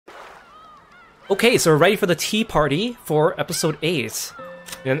Okay, so we're ready for the tea party for episode 8.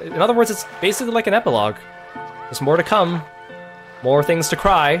 In other words, it's basically like an epilogue. There's more to come. More things to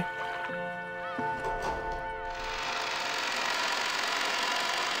cry.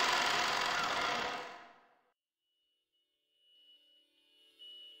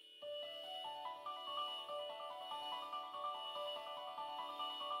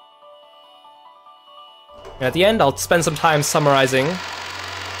 And at the end, I'll spend some time summarizing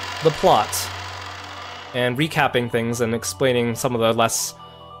the plot and recapping things and explaining some of the less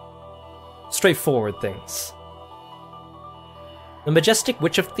straightforward things. The majestic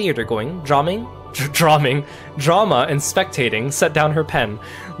witch of theater-going, drama and spectating, set down her pen,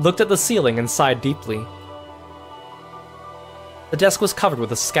 looked at the ceiling and sighed deeply. The desk was covered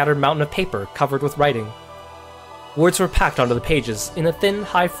with a scattered mountain of paper covered with writing. Words were packed onto the pages in a thin,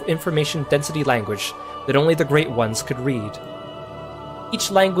 high-information density language that only the Great Ones could read. Each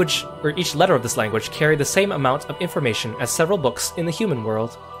letter of this language carried the same amount of information as several books in the human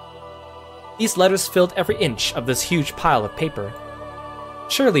world. These letters filled every inch of this huge pile of paper.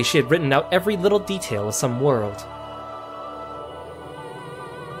 Surely she had written out every little detail of some world.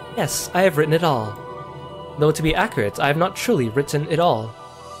 Yes, I have written it all. Though to be accurate, I have not truly written it all.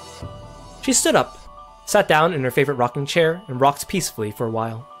 She stood up, sat down in her favorite rocking chair, and rocked peacefully for a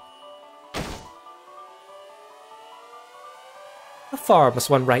while. How far must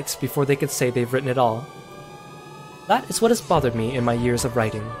one write before they could say they've written it all? That is what has bothered me in my years of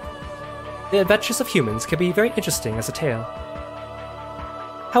writing. The adventures of humans can be very interesting as a tale.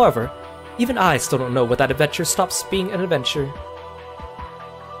 However, even I still don't know what that adventure stops being an adventure.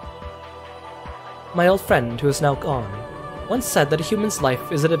 My old friend, who is now gone, once said that a human's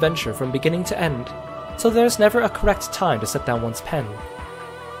life is an adventure from beginning to end, so there is never a correct time to set down one's pen.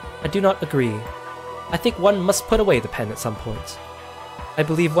 I do not agree. I think one must put away the pen at some point. I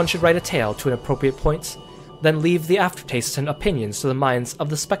believe one should write a tale to an appropriate point, then leave the aftertastes and opinions to the minds of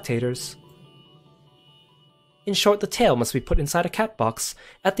the spectators. In short, the tale must be put inside a cat box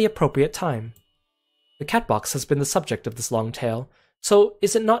at the appropriate time. The cat box has been the subject of this long tale, so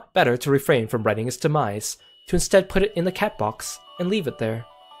is it not better to refrain from writing its demise, to instead put it in the cat box and leave it there?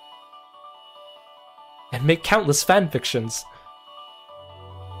 And make countless fanfictions.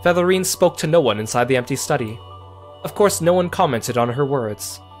 Featherine spoke to no one inside the empty study. Of course, no one commented on her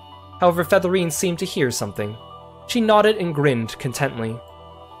words. However, Featherine seemed to hear something. She nodded and grinned contently.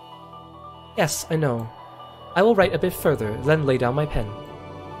 Yes, I know. I will write a bit further, then lay down my pen.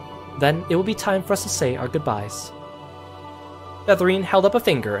 Then it will be time for us to say our goodbyes. Featherine held up a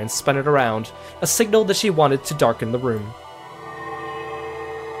finger and spun it around, a signal that she wanted to darken the room.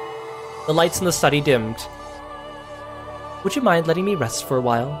 The lights in the study dimmed. Would you mind letting me rest for a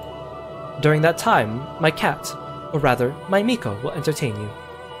while? During that time, my cat, or rather, my Miko, will entertain you.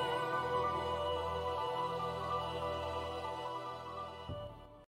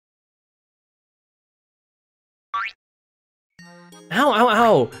 Ow, ow,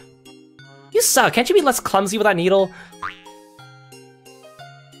 ow! You suck! Can't you be less clumsy with that needle?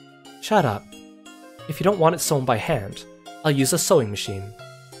 Shut up. If you don't want it sewn by hand, I'll use a sewing machine.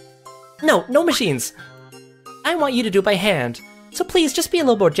 No, no machines! I want you to do it by hand, so please just be a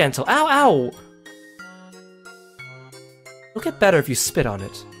little more gentle. Ow, ow! It'll get better if you spit on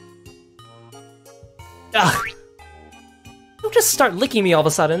it. Ugh! Don't just start licking me all of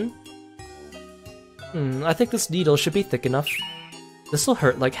a sudden! I think this needle should be thick enough. This'll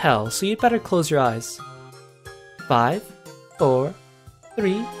hurt like hell, so you'd better close your eyes. 5, 4,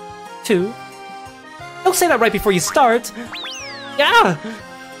 3, 2... Don't say that right before you start! Yeah!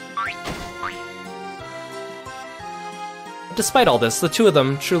 Despite all this, the two of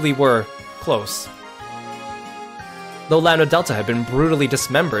them truly were close. Though Lambda Delta had been brutally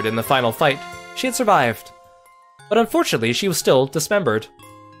dismembered in the final fight, she had survived. But unfortunately, she was still dismembered.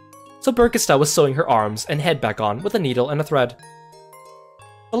 So Burkista was sewing her arms and head back on with a needle and a thread.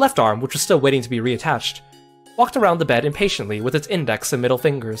 The left arm, which was still waiting to be reattached, walked around the bed impatiently with its index and middle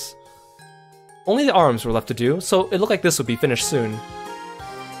fingers. Only the arms were left to do, so it looked like this would be finished soon.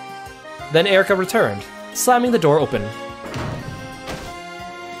 Then Erica returned, slamming the door open.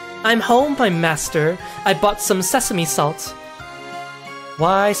 I'm home, my master. I bought some sesame salt.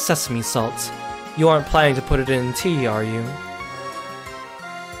 Why sesame salt? You aren't planning to put it in tea, are you?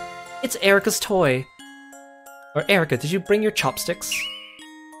 It's Erica's toy. Or Erica, did you bring your chopsticks?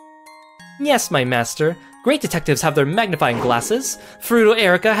 Yes, my master. Great detectives have their magnifying glasses. Fruto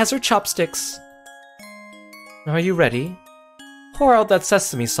Erica has her chopsticks. Are you ready? Pour out that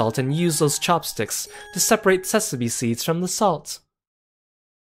sesame salt and use those chopsticks to separate sesame seeds from the salt.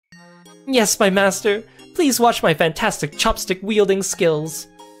 Yes, my master. Please watch my fantastic chopstick-wielding skills.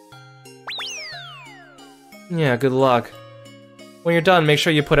 Yeah, good luck. When you're done, make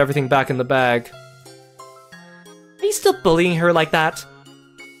sure you put everything back in the bag. Are you still bullying her like that?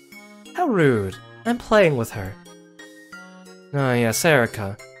 How rude. I'm playing with her. Oh yes,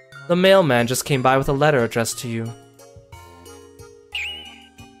 Erica. The mailman just came by with a letter addressed to you.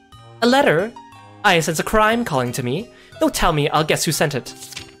 A letter? I sense a crime calling to me. Don't tell me, I'll guess who sent it.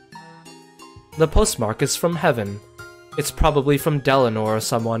 The postmark is from heaven. It's probably from Delanor or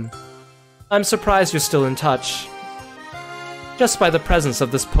someone. I'm surprised you're still in touch. Just by the presence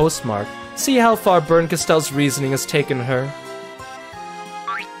of this postmark, see how far Berncastell's reasoning has taken her.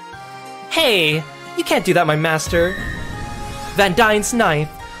 Hey! You can't do that, my master! Van Dyne's knife!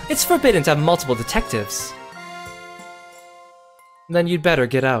 It's forbidden to have multiple detectives. Then you'd better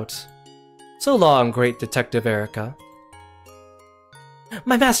get out. So long, great Detective Erica.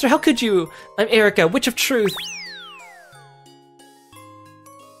 My master, how could you? I'm Erica, Witch of Truth.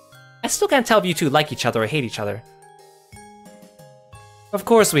 I still can't tell if you two like each other or hate each other. Of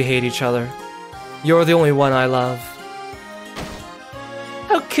course we hate each other. You're the only one I love.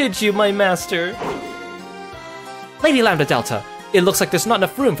 How could you, my master? Lady Lambda Delta, it looks like there's not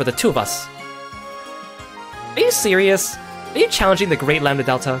enough room for the two of us. Are you serious? Are you challenging the great Lambda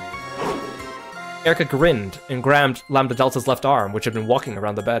Delta? Erica grinned and grabbed Lambda Delta's left arm, which had been walking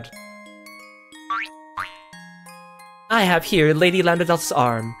around the bed. I have here Lady Lambda Delta's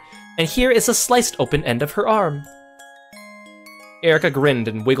arm, and here is the sliced open end of her arm. Erica grinned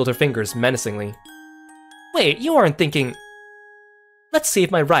and wiggled her fingers menacingly. Wait, you aren't thinking... Let's see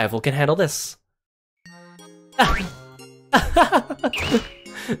if my rival can handle this.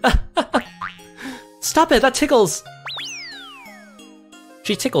 Stop it, that tickles!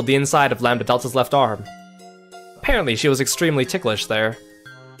 She tickled the inside of Lambda Delta's left arm. Apparently, she was extremely ticklish there.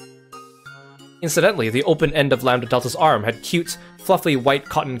 Incidentally, the open end of Lambda Delta's arm had cute, fluffy white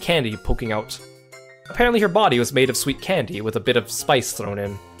cotton candy poking out. Apparently her body was made of sweet candy with a bit of spice thrown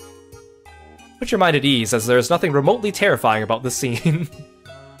in. Put your mind at ease, as there is nothing remotely terrifying about this scene.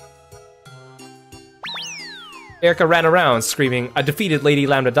 Erica ran around, screaming, I defeated Lady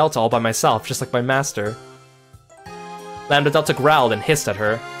Lambda Delta all by myself, just like my master. Lambda Delta growled and hissed at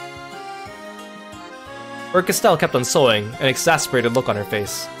her. Berncastell's kept on sewing, an exasperated look on her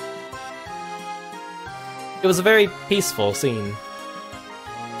face. It was a very peaceful scene.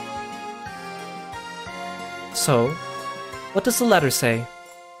 So, what does the letter say?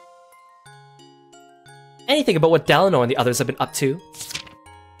 Anything about what Delanor and the others have been up to?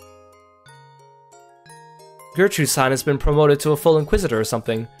 Gertrude-san has been promoted to a full Inquisitor or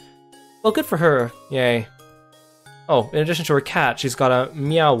something. Well, good for her, yay. Oh, in addition to her cat, she's got a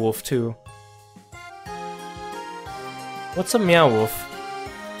meow wolf too. What's a meow wolf?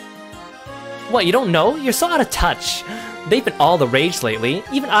 What, you don't know? You're so out of touch. They've been all the rage lately.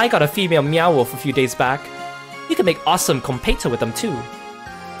 Even I got a female meow wolf a few days back. You can make awesome competa with them too.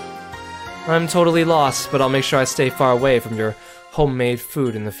 I'm totally lost, but I'll make sure I stay far away from your homemade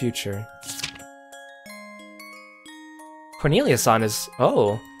food in the future. Cornelia-san is...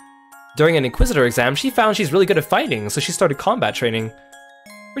 oh. During an Inquisitor exam, she found she's really good at fighting, so she started combat training.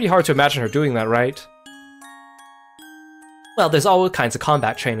 Pretty hard to imagine her doing that, right? Well, there's all kinds of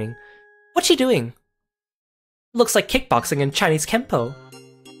combat training. What's she doing? Looks like kickboxing and Chinese Kempo.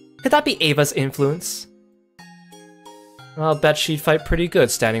 Could that be Ava's influence? I'll bet she'd fight pretty good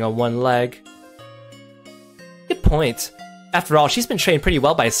standing on one leg. Good point. After all, she's been trained pretty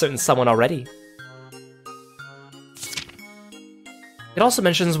well by a certain someone already. It also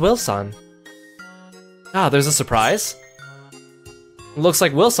mentions Will-san. Ah, there's a surprise. Looks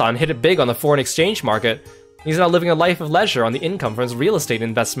like Will-san hit it big on the foreign exchange market. He's now living a life of leisure on the income from his real estate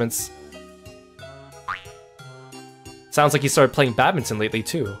investments. Sounds like he started playing badminton lately,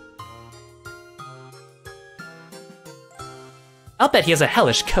 too. I'll bet he has a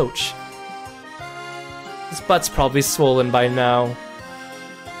hellish coach. His butt's probably swollen by now.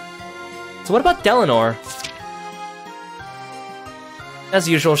 So what about Delanor? As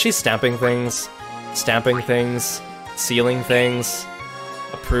usual, she's stamping things, sealing things,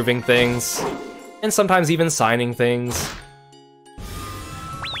 approving things, and sometimes even signing things.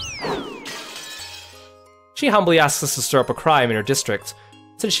 She humbly asks us to stir up a crime in her district,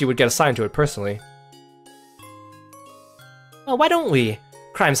 since she would get assigned to it personally. Well, why don't we?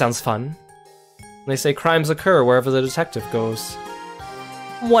 Crime sounds fun. They say crimes occur wherever the detective goes.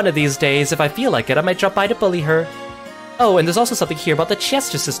 One of these days, if I feel like it, I might drop by to bully her. Oh, and there's also something here about the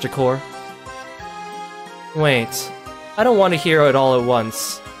Chester Sister Corps. Wait, I don't want to hear it all at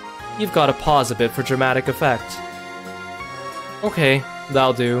once. You've got to pause a bit for dramatic effect. Okay,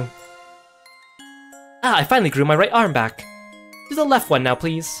 that'll do. Ah, I finally grew my right arm back. Do the left one now,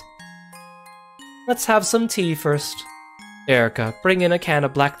 please. Let's have some tea first. Erica, bring in a can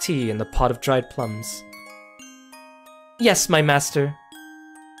of black tea and a pot of dried plums. Yes, my master.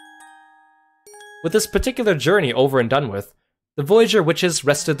 With this particular journey over and done with, the Voyager witches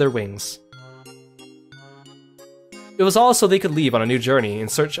rested their wings. It was all so they could leave on a new journey in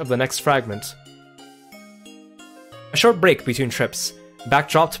search of the next fragment. A short break between trips,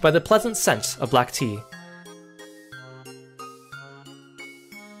 backdropped by the pleasant scent of black tea.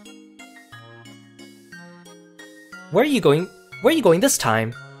 Where are you going? Where are you going this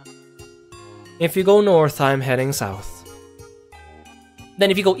time? If you go north, I'm heading south.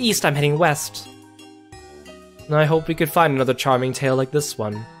 Then if you go east, I'm heading west. I hope we could find another charming tale like this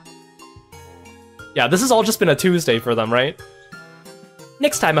one. Yeah, this has all just been a Tuesday for them, right?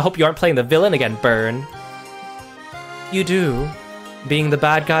 Next time, I hope you aren't playing the villain again, Burn. You do. Being the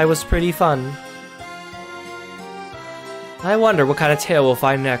bad guy was pretty fun. I wonder what kind of tale we'll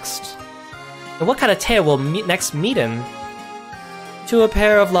find next. And what kind of tale we'll next meet in? To a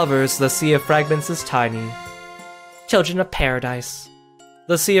pair of lovers, the Sea of Fragments is tiny. Children of Paradise.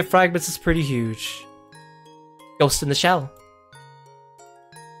 The Sea of Fragments is pretty huge. Ghost in the Shell.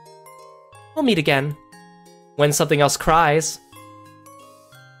 We'll meet again. When something else cries.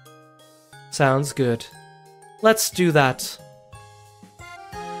 Sounds good. Let's do that.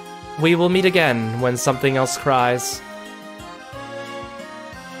 We will meet again when something else cries.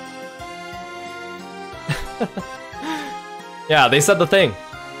 Yeah, they said the thing.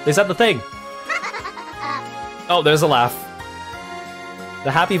 They said the thing. Oh, there's a laugh.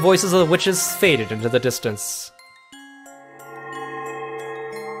 The happy voices of the witches faded into the distance.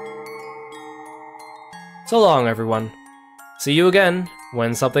 So long, everyone. See you again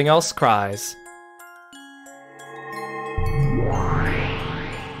when something else cries.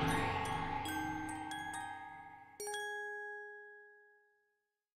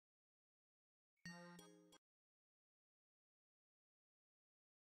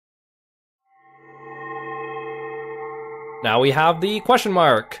 Now we have the question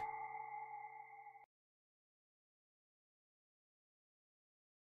mark.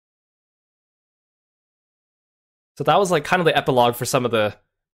 So that was like kind of the epilogue for some of the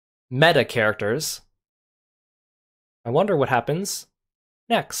meta characters. I wonder what happens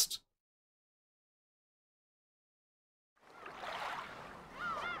next.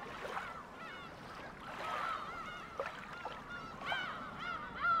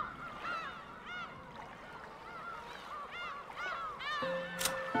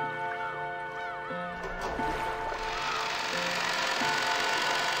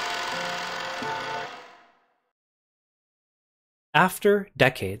 After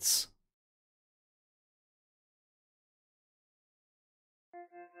decades.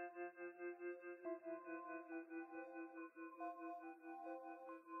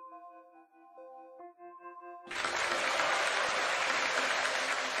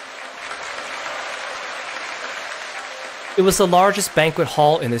 It was the largest banquet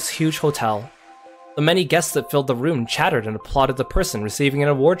hall in this huge hotel. The many guests that filled the room chattered and applauded the person receiving an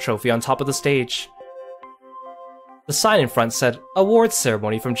award trophy on top of the stage. The sign in front said, "Awards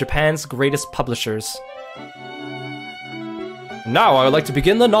Ceremony from Japan's Greatest Publishers." Now I would like to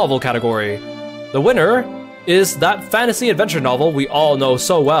begin the novel category. The winner is that fantasy adventure novel we all know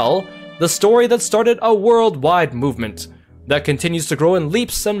so well, the story that started a worldwide movement that continues to grow in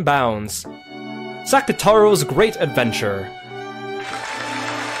leaps and bounds. Sakutaro's Great Adventure.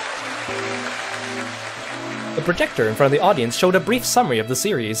 The projector in front of the audience showed a brief summary of the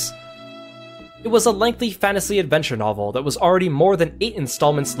series. It was a lengthy fantasy adventure novel that was already more than 8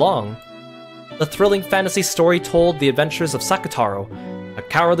 installments long. The thrilling fantasy story told the adventures of Sakutaro, a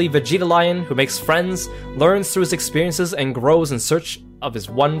cowardly Vegeta lion who makes friends, learns through his experiences, and grows in search of his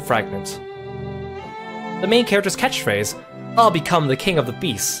one fragment. The main character's catchphrase, "I'll become the king of the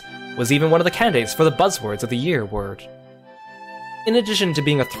beasts," was even one of the candidates for the Buzzwords of the Year award. In addition to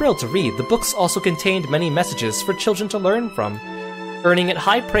being a thrill to read, the books also contained many messages for children to learn from, earning it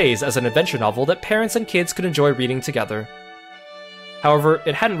high praise as an adventure novel that parents and kids could enjoy reading together. However,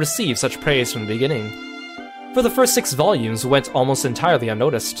 it hadn't received such praise from the beginning. For the first 6 volumes went almost entirely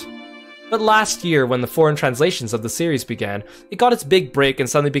unnoticed. But last year, when the foreign translations of the series began, it got its big break and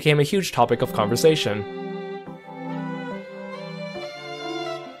suddenly became a huge topic of conversation.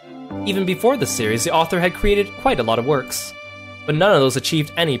 Even before the series, the author had created quite a lot of works, but none of those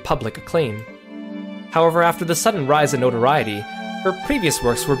achieved any public acclaim. However, after the sudden rise in notoriety, her previous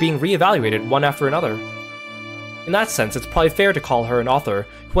works were being re-evaluated one after another. In that sense, it's probably fair to call her an author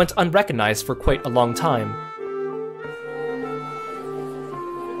who went unrecognized for quite a long time.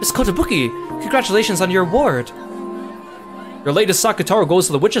 Miss Kotobuki, congratulations on your award! Your latest Sakutaro Goes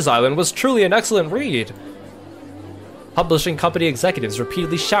to the Witch's Island was truly an excellent read. Publishing company executives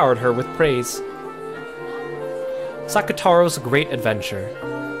repeatedly showered her with praise. Sakutaro's Great Adventure.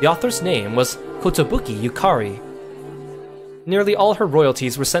 The author's name was Kotobuki Yukari. Nearly all her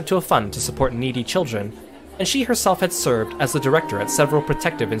royalties were sent to a fund to support needy children, and she herself had served as the director at several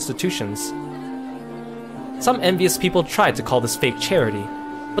protective institutions. Some envious people tried to call this fake charity,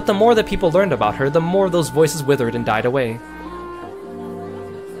 but the more that people learned about her, the more those voices withered and died away.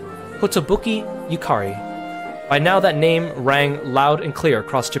 Kotobuki Yukari. By now that name rang loud and clear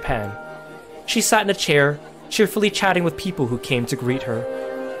across Japan. She sat in a chair, cheerfully chatting with people who came to greet her.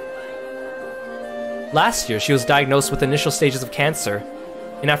 Last year, she was diagnosed with initial stages of cancer,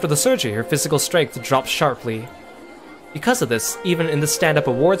 and after the surgery, her physical strength dropped sharply. Because of this, even in the stand-up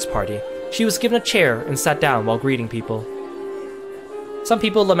awards party, she was given a chair and sat down while greeting people. Some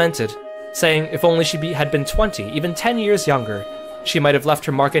people lamented, saying if only she had been 20, even 10 years younger, she might have left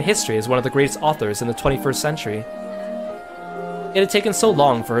her mark in history as one of the greatest authors in the 21st century. It had taken so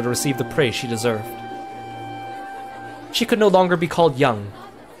long for her to receive the praise she deserved. She could no longer be called young.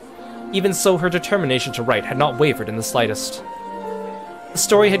 Even so, her determination to write had not wavered in the slightest. The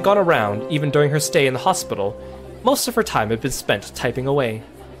story had gone around even during her stay in the hospital. Most of her time had been spent typing away.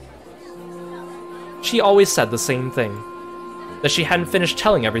 She always said the same thing, that she hadn't finished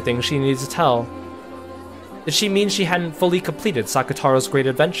telling everything she needed to tell. Did she mean she hadn't fully completed Sakutaro's Great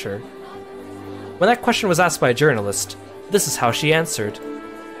Adventure? When that question was asked by a journalist, this is how she answered.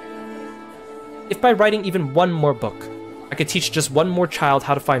 If by writing even one more book, I could teach just one more child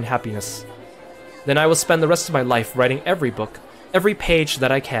how to find happiness, then I will spend the rest of my life writing every book, every page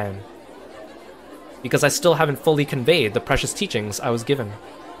that I can. Because I still haven't fully conveyed the precious teachings I was given.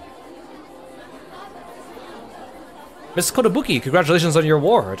 Miss Kotobuki, congratulations on your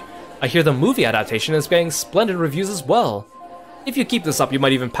award. I hear the movie adaptation is getting splendid reviews as well. If you keep this up, you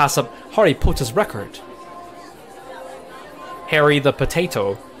might even pass up Harry Potter's record. Harry the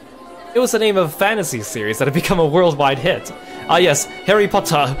Potato. It was the name of a fantasy series that had become a worldwide hit. Ah yes, Harry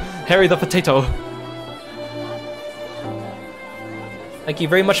Potter, Harry the Potato. Thank you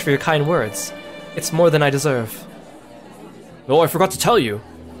very much for your kind words. It's more than I deserve. Oh, I forgot to tell you.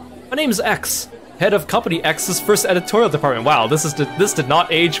 My name's X. Head of Company X's first editorial department. Wow, this did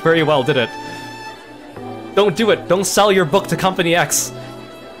not age very well, did it? Don't do it. Don't sell your book to Company X.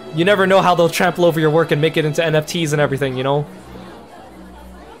 You never know how they'll trample over your work and make it into NFTs and everything, you know?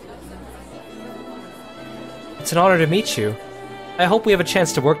 It's an honor to meet you. I hope we have a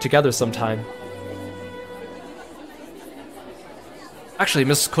chance to work together sometime. Actually,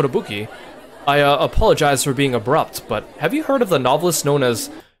 Miss Kotobuki, I apologize for being abrupt, but have you heard of the novelist known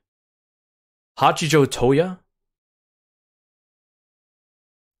as Hachijo Toya?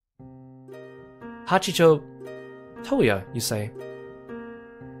 Hachijo Toya, you say?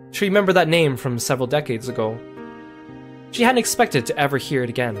 She remembered that name from several decades ago. She hadn't expected to ever hear it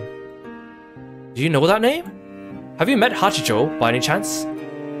again. Do you know that name? Have you met Hachijo, by any chance?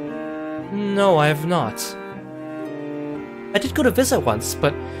 No, I have not. I did go to visit once,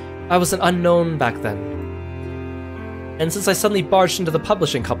 but I was an unknown back then. And since I suddenly barged into the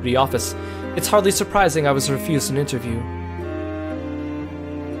publishing company office, it's hardly surprising I was refused an interview.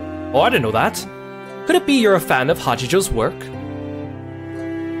 Oh, I didn't know that. Could it be you're a fan of Hachijo's work?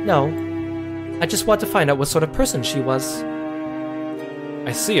 No. I just want to find out what sort of person she was.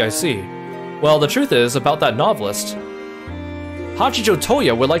 I see, I see. Well, the truth is, about that novelist, Hachijo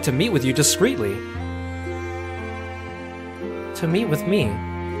Toya would like to meet with you discreetly. To meet with me?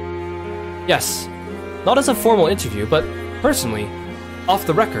 Yes. Not as a formal interview, but personally, off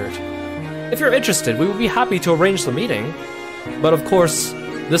the record. If you're interested, we would be happy to arrange the meeting. But of course,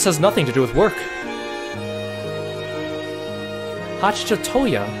 this has nothing to do with work. Hachijo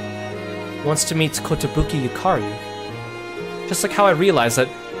Toya wants to meet Kotobuki Yukari. Just like how I realized that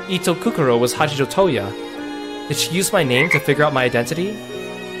Ito Kukuro was Hachijo Toya. Did she use my name to figure out my identity?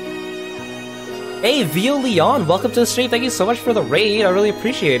 Hey, Vio Leon, welcome to the stream. Thank you so much for the raid. I really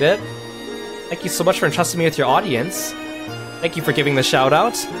appreciate it. Thank you so much for entrusting me with your audience. Thank you for giving the shout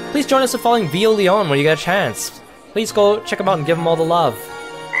out. Please join us in following Vio Leon when you get a chance. Please go check him out and give him all the love.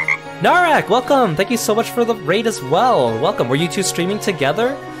 Narak, welcome. Thank you so much for the raid as well. Welcome. Were you two streaming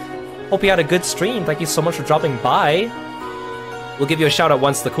together? Hope you had a good stream. Thank you so much for dropping by. We'll give you a shout out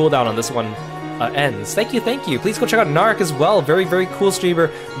once the cooldown on this one ends. Thank you, thank you. Please go check out Narak as well. Very, very cool streamer.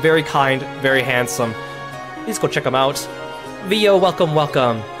 Very kind, very handsome. Please go check him out. Vio, welcome,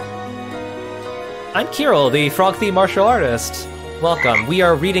 welcome. I'm Kiro, the frog-themed martial artist. Welcome. We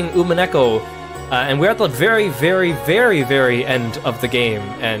are reading Umineko, and we're at the very, very, very, very end of the game,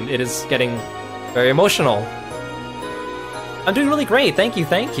 and it is getting very emotional. I'm doing really great, thank you,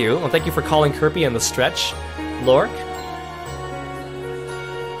 thank you. And thank you for calling Kirby in the stretch, Lork.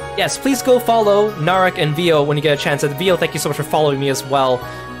 Yes, please go follow Narek and Vio when you get a chance. And Vio, thank you so much for following me as well.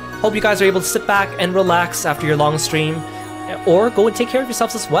 Hope you guys are able to sit back and relax after your long stream. Or go and take care of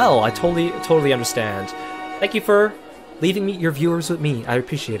yourselves as well. I totally understand. Thank you for leaving me your viewers with me. I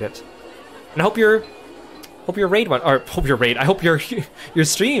appreciate it. And I hope your raid went, or hope your raid. I hope your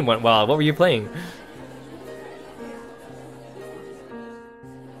stream went well. What were you playing?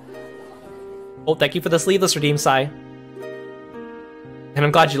 Oh, thank you for the sleeveless redeem, Sai. And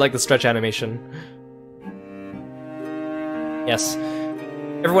I'm glad you like the stretch animation. Yes.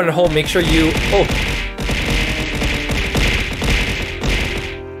 Everyone at home, make sure you... Oh!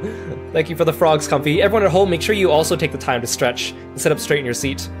 Thank you for the frogs, Comfy. Everyone at home, make sure you also take the time to stretch and sit up straight in your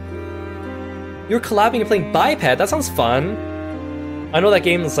seat. You're collabing and playing Biped? That sounds fun! I know that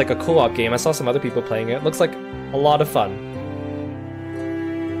game is like a co-op game. I saw some other people playing it. It looks like a lot of fun.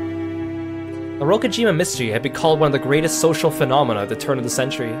 The Rokujima mystery had been called one of the greatest social phenomena at the turn of the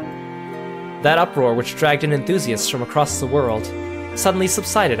century. That uproar, which dragged in enthusiasts from across the world, suddenly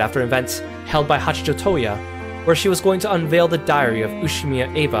subsided after an event held by Hachijo Toya, where she was going to unveil the diary of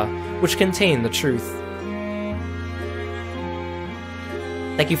Ushimiya Eva, which contained the truth.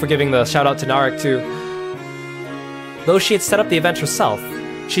 Thank you for giving the shout out to Narek too. Though she had set up the event herself,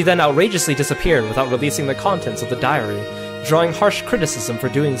 she then outrageously disappeared without releasing the contents of the diary, drawing harsh criticism for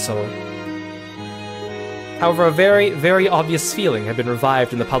doing so. However, a very, very obvious feeling had been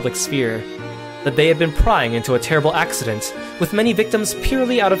revived in the public sphere, that they had been prying into a terrible accident, with many victims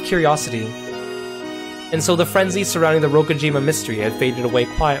purely out of curiosity. And so the frenzy surrounding the Rokujima mystery had faded away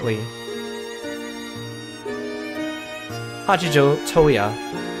quietly. Hachijo Toya,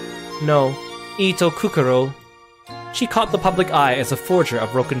 no, Ito Kukuro, she caught the public eye as a forger of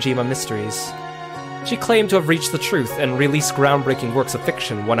Rokujima mysteries. She claimed to have reached the truth and released groundbreaking works of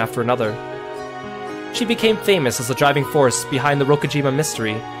fiction one after another. She became famous as the driving force behind the Rokujima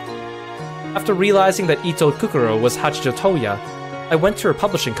mystery. After realizing that Ito Kukuro was Hachijo Toya, I went to her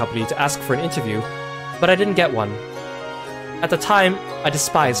publishing company to ask for an interview, but I didn't get one. At the time, I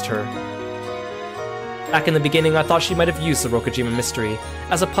despised her. Back in the beginning, I thought she might have used the Rokujima mystery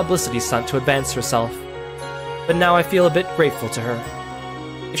as a publicity stunt to advance herself. But now I feel a bit grateful to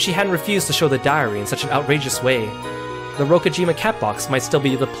her. If she hadn't refused to show the diary in such an outrageous way, the Rokujima catbox might still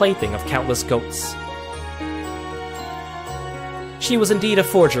be the plaything of countless goats. She was indeed a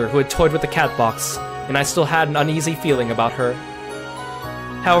forger who had toyed with the catbox, and I still had an uneasy feeling about her.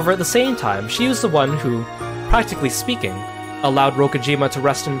 However, at the same time, she was the one who, practically speaking, allowed Rokujima to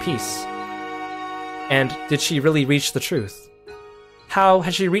rest in peace. And did she really reach the truth? How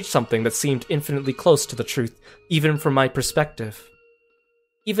had she reached something that seemed infinitely close to the truth, even from my perspective?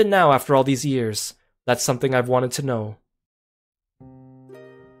 Even now, after all these years, that's something I've wanted to know.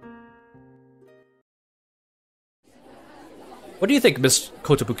 What do you think, Miss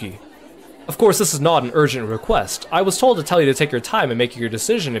Kotobuki? Of course, this is not an urgent request. I was told to tell you to take your time and make your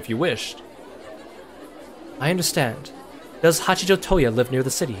decision if you wished. I understand. Does Hachijo Toya live near the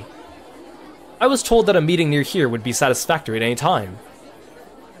city? I was told that a meeting near here would be satisfactory at any time.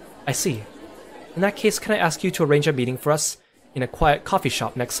 I see. In that case, can I ask you to arrange a meeting for us in a quiet coffee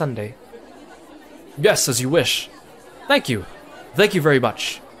shop next Sunday? Yes, as you wish. Thank you. Thank you very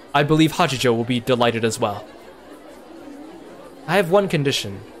much. I believe Hachijo will be delighted as well. I have one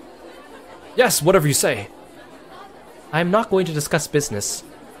condition. Yes, whatever you say. I am not going to discuss business,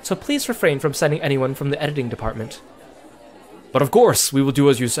 so please refrain from sending anyone from the editing department. But of course, we will do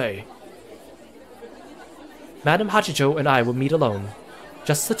as you say. Madam Hachijo and I will meet alone.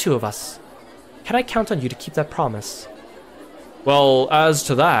 Just the two of us. Can I count on you to keep that promise? Well, as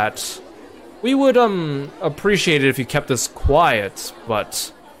to that, we would, appreciate it if you kept this quiet,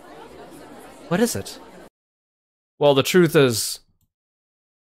 but... What is it? Well, the truth is...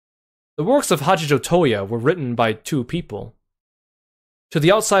 The works of Hachijo Toya were written by two people. To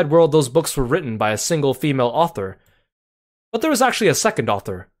the outside world, those books were written by a single female author. But there was actually a second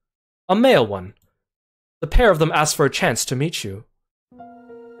author. A male one. The pair of them asked for a chance to meet you.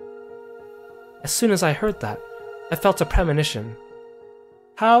 As soon as I heard that, I felt a premonition.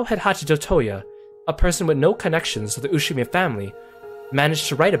 How had Hachijo Toya, a person with no connections to the Ushimiya family, managed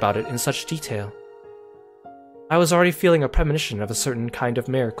to write about it in such detail? I was already feeling a premonition of a certain kind of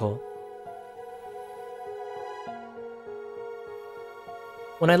miracle.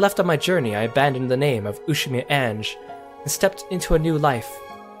 When I left on my journey, I abandoned the name of Ushimiya Ange and stepped into a new life.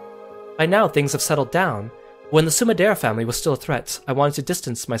 By now, things have settled down. When the Sumadera family was still a threat, I wanted to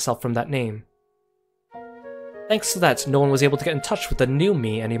distance myself from that name. Thanks to that, no one was able to get in touch with the new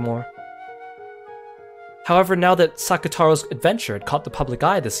me anymore. However, now that Sakutaro's adventure had caught the public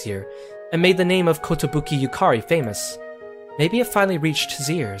eye this year and made the name of Kotobuki Yukari famous, maybe it finally reached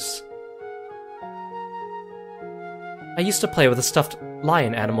his ears. I used to play with a stuffed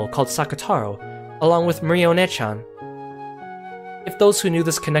lion animal called Sakutaro, along with Marie One-chan. If those who knew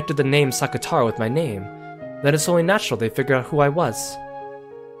this connected the name Sakutaro with my name, then it's only natural they figured out who I was.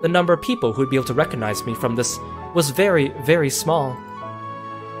 The number of people who would be able to recognize me from this was very, very small.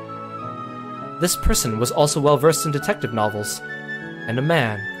 This person was also well versed in detective novels, and a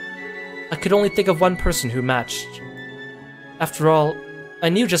man. I could only think of one person who matched. After all, I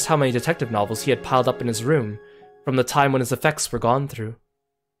knew just how many detective novels he had piled up in his room from the time when his effects were gone through.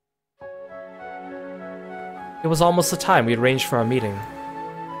 It was almost the time we had arranged for our meeting.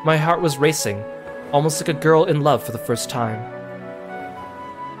 My heart was racing, almost like a girl in love for the first time.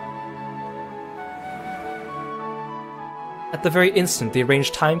 At the very instant the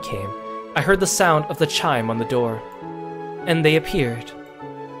arranged time came, I heard the sound of the chime on the door, and they appeared.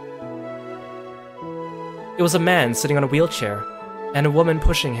 It was a man sitting on a wheelchair, and a woman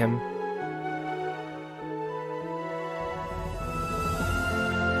pushing him.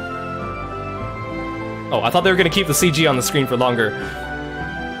 Oh, I thought they were going to keep the CG on the screen for longer.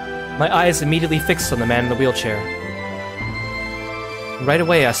 My eyes immediately fixed on the man in the wheelchair. Right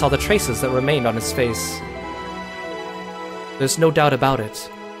away, I saw the traces that remained on his face. There's no doubt about it.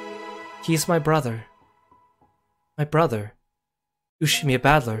 He's my brother. My brother, Ushimiya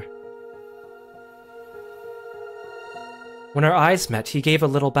Badler. When our eyes met, he gave a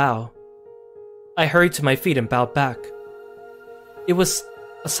little bow. I hurried to my feet and bowed back. It was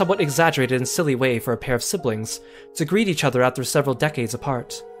a somewhat exaggerated and silly way for a pair of siblings to greet each other after several decades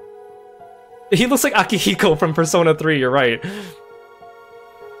apart. He looks like Akihiko from Persona 3, you're right.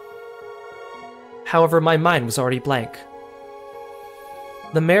 However, my mind was already blank.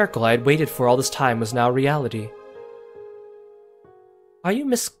 The miracle I had waited for all this time was now reality. Are you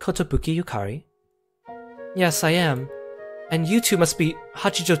Miss Kotobuki Yukari? Yes, I am. And you two must be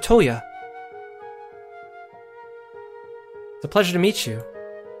Hachijo Toya. It's a pleasure to meet you.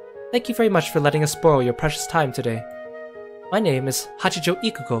 Thank you very much for letting us borrow your precious time today. My name is Hachijo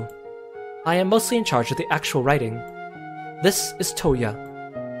Ikuko. I am mostly in charge of the actual writing. This is Toya.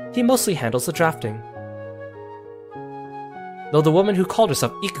 He mostly handles the drafting. Though the woman who called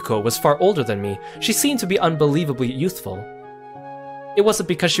herself Ikuko was far older than me, she seemed to be unbelievably youthful. It wasn't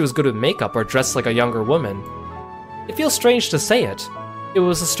because she was good with makeup or dressed like a younger woman. It feels strange to say it. It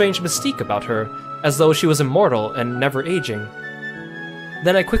was a strange mystique about her, as though she was immortal and never aging.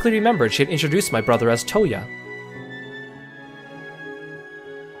 Then I quickly remembered she had introduced my brother as Toya.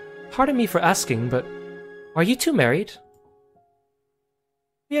 Pardon me for asking, but are you two married?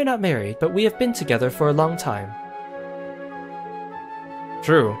 We are not married, but we have been together for a long time.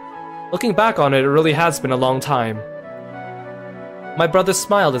 True. Looking back on it, it really has been a long time. My brother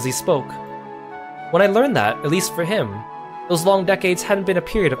smiled as he spoke. When I learned that, at least for him, those long decades hadn't been a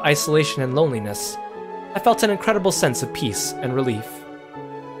period of isolation and loneliness, I felt an incredible sense of peace and relief.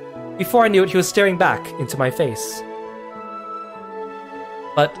 Before I knew it, he was staring back into my face.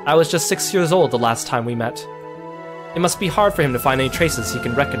 But I was just 6 years old the last time we met. It must be hard for him to find any traces he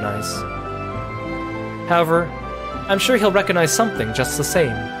can recognize. However, I'm sure he'll recognize something just the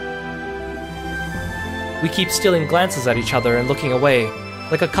same. We keep stealing glances at each other and looking away,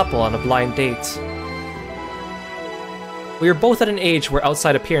 like a couple on a blind date. We were both at an age where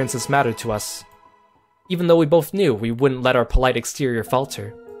outside appearances mattered to us, even though we both knew we wouldn't let our polite exterior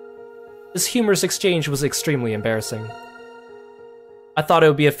falter. This humorous exchange was extremely embarrassing. I thought it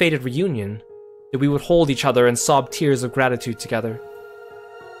would be a fated reunion, that we would hold each other and sob tears of gratitude together.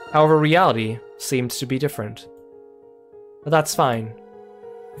 However, reality seemed to be different. But that's fine.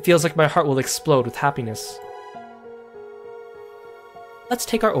 It feels like my heart will explode with happiness. Let's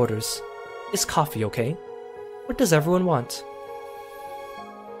take our orders. Is coffee okay? What does everyone want?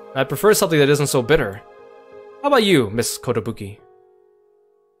 I prefer something that isn't so bitter. How about you, Miss Kotobuki?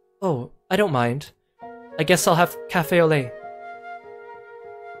 Oh, I don't mind. I guess I'll have cafe au lait.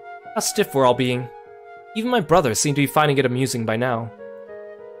 How stiff we're all being. Even my brother seemed to be finding it amusing by now.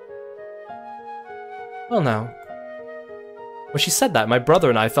 Well now. When she said that, my brother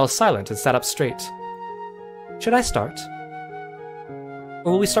and I fell silent and sat up straight. Should I start?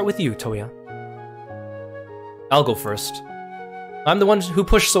 Or will we start with you, Toya? I'll go first. I'm the one who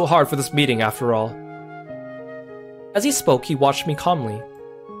pushed so hard for this meeting, after all. As he spoke, he watched me calmly.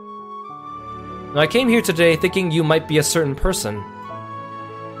 I came here today thinking you might be a certain person.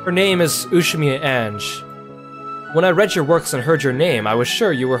 Her name is Ushimiya Ange. When I read your works and heard your name, I was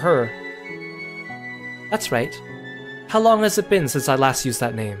sure you were her. That's right. How long has it been since I last used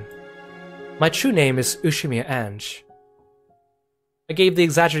that name? My true name is Ushimiya Ange. I gave the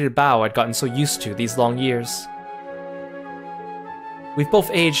exaggerated bow I'd gotten so used to these long years. We've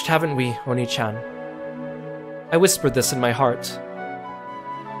both aged, haven't we, Oni-chan? I whispered this in my heart.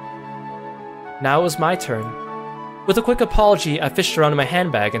 Now it was my turn. With a quick apology, I fished around in my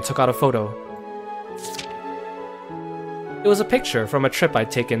handbag and took out a photo. It was a picture from a trip I'd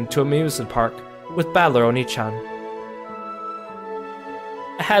taken to an amusement park with Battler Oni-chan.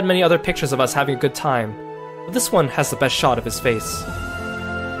 I had many other pictures of us having a good time, but this one has the best shot of his face.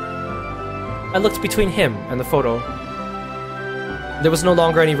 I looked between him and the photo. There was no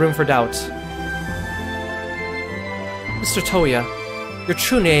longer any room for doubt. Mr. Toya, your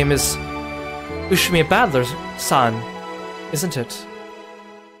true name is Ushimiya Battler-san, isn't it?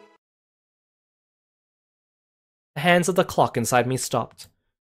 The hands of the clock inside me stopped.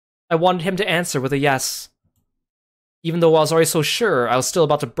 I wanted him to answer with a yes. Even though I was already so sure, I was still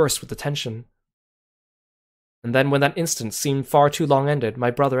about to burst with attention. And then when that instant seemed far too long ended,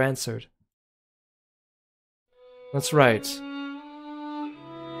 my brother answered. That's right.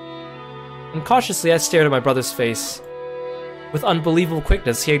 Unconsciously, I stared at my brother's face. With unbelievable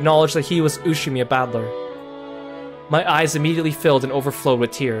quickness, he acknowledged that he was Ushimiya Battler. My eyes immediately filled and overflowed with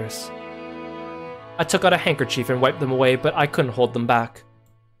tears. I took out a handkerchief and wiped them away, but I couldn't hold them back.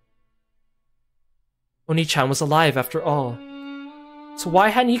 Oni-chan was alive after all. So why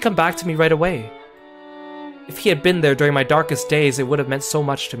hadn't he come back to me right away? If he had been there during my darkest days, it would have meant so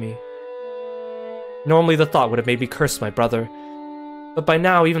much to me. Normally the thought would have made me curse my brother, but by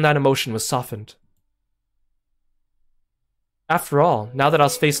now even that emotion was softened. After all, now that I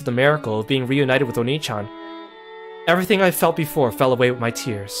was faced with the miracle of being reunited with Oni-chan, everything I felt before fell away with my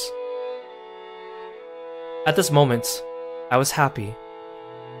tears. At this moment, I was happy.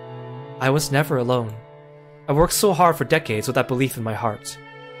 I was never alone. I worked so hard for decades with that belief in my heart.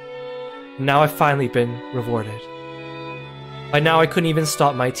 And now I've finally been rewarded. By now I couldn't even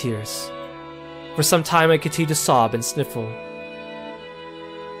stop my tears. For some time I continued to sob and sniffle.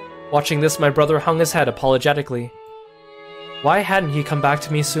 Watching this, my brother hung his head apologetically. Why hadn't he come back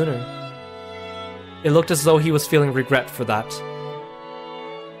to me sooner? It looked as though he was feeling regret for that.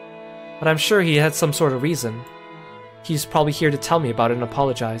 But I'm sure he had some sort of reason. He's probably here to tell me about it and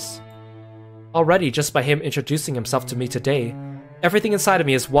apologize. Already, just by him introducing himself to me today, everything inside of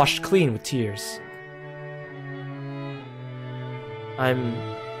me is washed clean with tears. I'm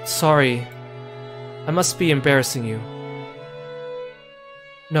sorry. I must be embarrassing you.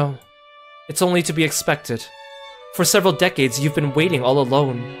 No, it's only to be expected. For several decades, you've been waiting all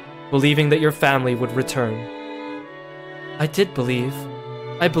alone, believing that your family would return. I did believe.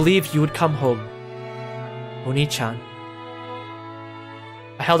 I believed you would come home. Oni-chan.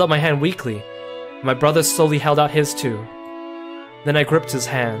 I held out my hand weakly. My brother slowly held out his too. Then I gripped his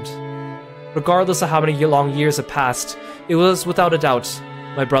hand. Regardless of how many long years had passed, it was without a doubt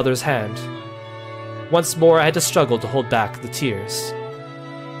my brother's hand. Once more, I had to struggle to hold back the tears.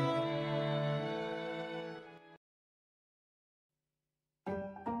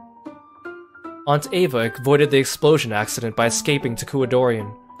 Aunt Ava avoided the explosion accident by escaping to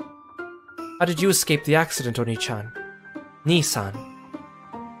Kuwadorian. How did you escape the accident, Oni-chan? Nii-san.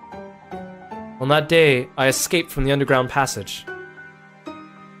 On that day, I escaped from the underground passage.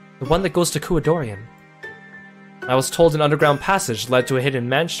 The one that goes to Kuwadorian. I was told an underground passage led to a hidden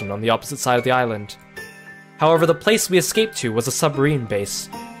mansion on the opposite side of the island. However, the place we escaped to was a submarine base,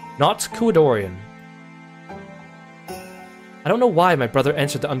 not Kuwadorian. I don't know why my brother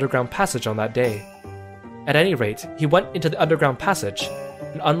entered the underground passage on that day. At any rate, he went into the underground passage,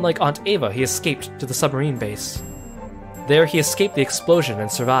 and unlike Aunt Ava, he escaped to the submarine base. There, he escaped the explosion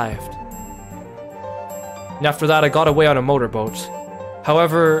and survived. And after that, I got away on a motorboat.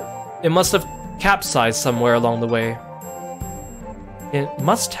 However, it must have capsized somewhere along the way. It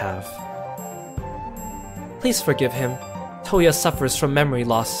must have. Please forgive him. Toya suffers from memory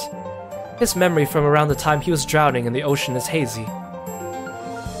loss. His memory from around the time he was drowning in the ocean is hazy.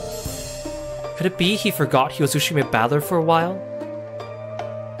 Could it be he forgot he was Ushimiya Battler for a while?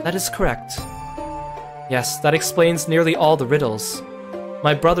 That is correct. Yes, that explains nearly all the riddles.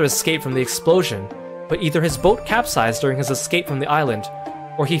 My brother escaped from the explosion, but either his boat capsized during his escape from the island,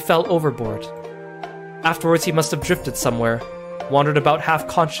 or he fell overboard. Afterwards, he must have drifted somewhere, wandered about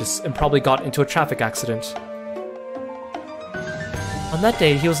half-conscious, and probably got into a traffic accident. On that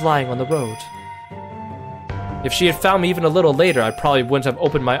day, he was lying on the road. If she had found me even a little later, I probably wouldn't have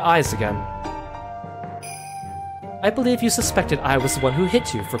opened my eyes again. I believe you suspected I was the one who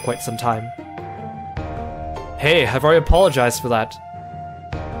hit you for quite some time. Hey, I've already apologized for that.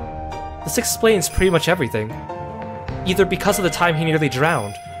 This explains pretty much everything. Either because of the time he nearly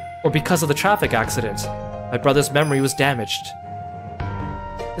drowned, or because of the traffic accident, my brother's memory was damaged.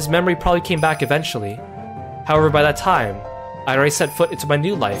 His memory probably came back eventually. However, by that time, I'd already set foot into my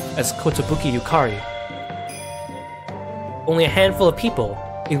new life as Kotobuki Yukari. Only a handful of people,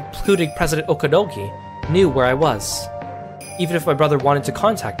 including President Okanogi, knew where I was. Even if my brother wanted to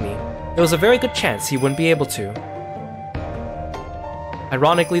contact me, there was a very good chance he wouldn't be able to.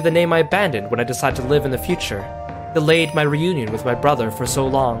 Ironically, the name I abandoned when I decided to live in the future delayed my reunion with my brother for so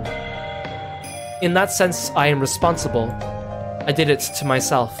long. In that sense, I am responsible. I did it to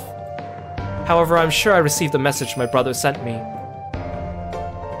myself. However, I'm sure I received the message my brother sent me.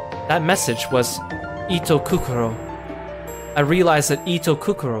 That message was Ito Kukuro. I realized that Ito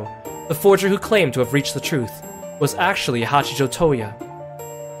Kukuro, the forger who claimed to have reached the truth, was actually Hachijo Toya.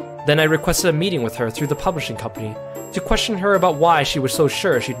 Then I requested a meeting with her through the publishing company to question her about why she was so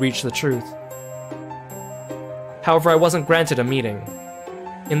sure she'd reached the truth. However, I wasn't granted a meeting.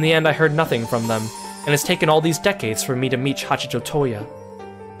 In the end, I heard nothing from them, and it's taken all these decades for me to meet Hachijo Toya.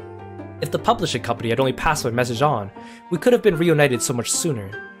 If the publishing company had only passed my message on, we could have been reunited so much sooner.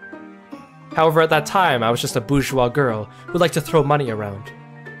 However, at that time, I was just a bourgeois girl who liked to throw money around.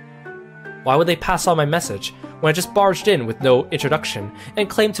 Why would they pass on my message when I just barged in with no introduction and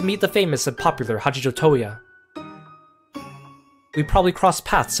claimed to meet the famous and popular Hachijo Toya? We probably crossed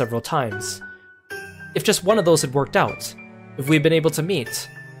paths several times. If just one of those had worked out, if we had been able to meet,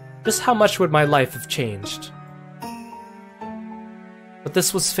 just how much would my life have changed? But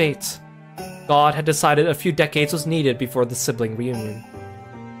this was fate. God had decided a few decades was needed before the sibling reunion.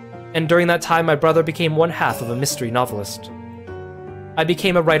 And during that time, my brother became one half of a mystery novelist. I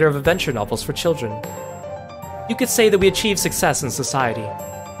became a writer of adventure novels for children. You could say that we achieved success in society.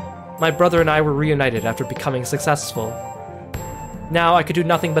 My brother and I were reunited after becoming successful. Now I could do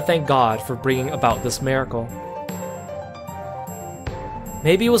nothing but thank God for bringing about this miracle.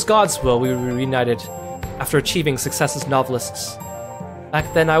 Maybe it was God's will we were reunited after achieving success as novelists.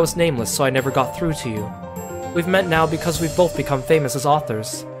 Back then I was nameless, so I never got through to you. We've met now because we've both become famous as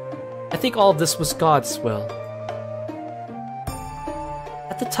authors. I think all of this was God's will.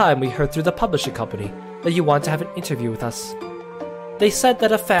 At the time, we heard through the publishing company that you wanted to have an interview with us. They said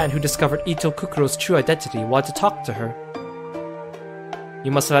that a fan who discovered Ito Kukuro's true identity wanted to talk to her.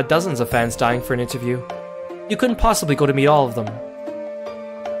 You must have had dozens of fans dying for an interview. You couldn't possibly go to meet all of them.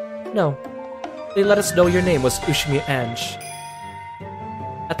 No. They let us know your name was Ushimi Ange.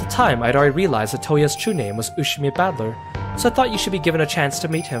 At the time, I'd already realized that Toya's true name was Ushimi Badler, so I thought you should be given a chance to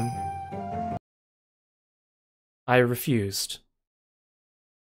meet him. I refused.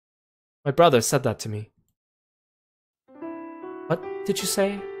 My brother said that to me. What did you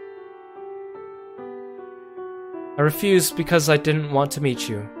say? I refused because I didn't want to meet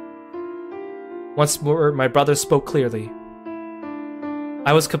you. Once more, my brother spoke clearly.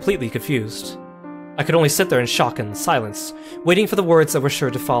 I was completely confused. I could only sit there in shock and silence, waiting for the words that were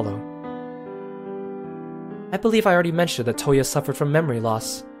sure to follow. I believe I already mentioned that Toya suffered from memory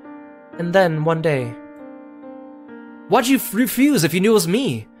loss. And then, one day... Why'd you refuse if you knew it was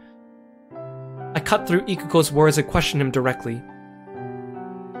me? I cut through Ikuko's words and questioned him directly.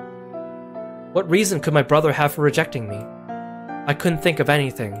 What reason could my brother have for rejecting me? I couldn't think of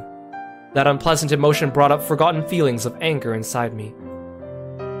anything. That unpleasant emotion brought up forgotten feelings of anger inside me.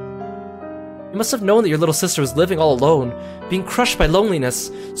 You must have known that your little sister was living all alone, being crushed by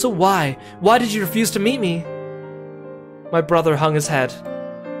loneliness, so why did you refuse to meet me? My brother hung his head.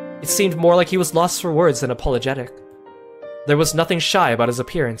 It seemed more like he was lost for words than apologetic. There was nothing shy about his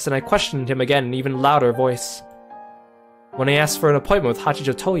appearance, and I questioned him again in an even louder voice. When I asked for an appointment with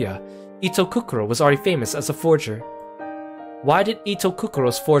Hachijo Toya, Ito Kukuro was already famous as a forger. Why did Ito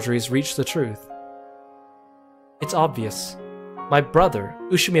Kukuro's forgeries reach the truth? It's obvious. My brother,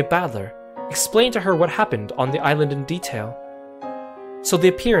 Ushimi Badler, explained to her what happened on the island in detail. So the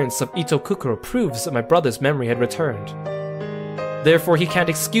appearance of Ito Kukuro proves that my brother's memory had returned. Therefore, he can't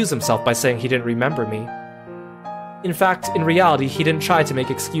excuse himself by saying he didn't remember me. In fact, in reality, he didn't try to make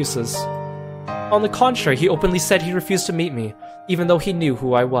excuses. On the contrary, he openly said he refused to meet me, even though he knew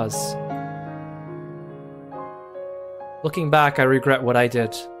who I was. Looking back, I regret what I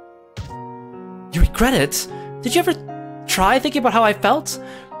did. You regret it? Did you ever try thinking about how I felt?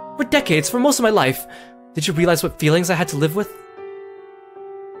 For decades, for most of my life, did you realize what feelings I had to live with?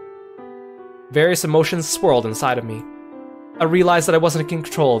 Various emotions swirled inside of me. I realized that I wasn't in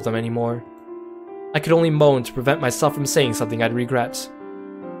control of them anymore. I could only moan to prevent myself from saying something I'd regret.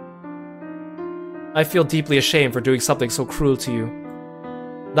 I feel deeply ashamed for doing something so cruel to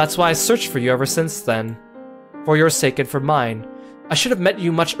you. That's why I searched for you ever since then. For your sake and for mine, I should have met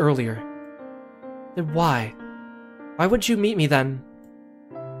you much earlier. Then why? Why wouldn't you meet me then?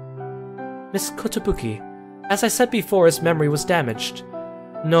 Miss Kotobuki, as I said before, his memory was damaged.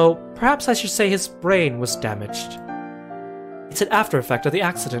 No, perhaps I should say his brain was damaged. It's an after effect of the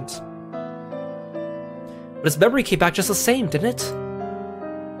accident. But his memory came back just the same, didn't it?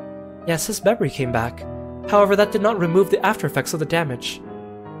 Yes, his memory came back. However, that did not remove the after effects of the damage.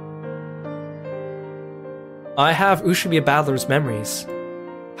 I have Ushimiya Battler's memories.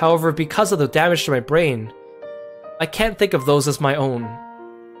 However, because of the damage to my brain, I can't think of those as my own.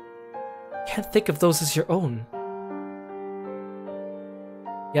 Can't think of those as your own.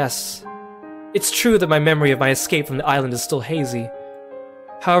 Yes, it's true that my memory of my escape from the island is still hazy.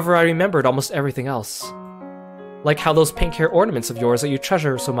 However, I remembered almost everything else. Like how those pink hair ornaments of yours that you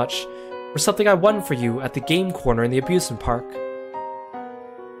treasure so much were something I won for you at the game corner in the amusement park.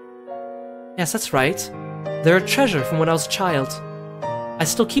 Yes, that's right. They're a treasure from when I was a child. I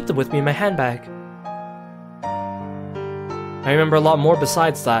still keep them with me in my handbag. I remember a lot more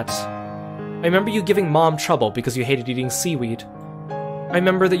besides that. I remember you giving Mom trouble because you hated eating seaweed. I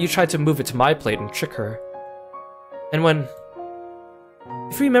remember that you tried to move it to my plate and trick her. And when...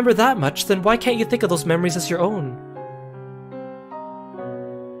 If you remember that much, then why can't you think of those memories as your own?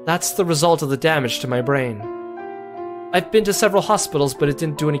 That's the result of the damage to my brain. I've been to several hospitals, but it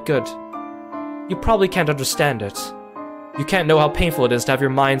didn't do any good. You probably can't understand it. You can't know how painful it is to have your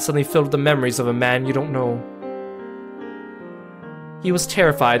mind suddenly filled with the memories of a man you don't know. He was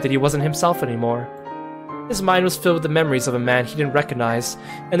terrified that he wasn't himself anymore. His mind was filled with the memories of a man he didn't recognize,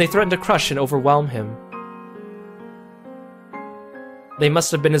 and they threatened to crush and overwhelm him. They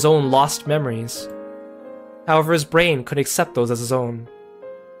must have been his own lost memories. However, his brain couldn't accept those as his own.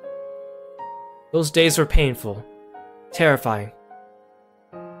 Those days were painful, terrifying.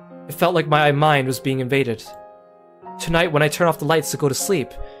 It felt like my mind was being invaded. Tonight, when I turn off the lights to go to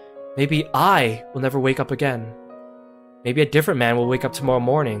sleep, maybe I will never wake up again. Maybe a different man will wake up tomorrow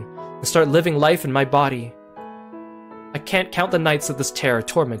morning and start living life in my body. I can't count the nights that this terror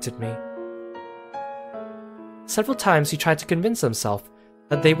tormented me. Several times he tried to convince himself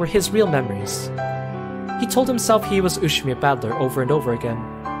that they were his real memories. He told himself he was Ushimiya Battler over and over again.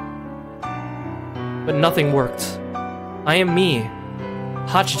 But nothing worked. I am me,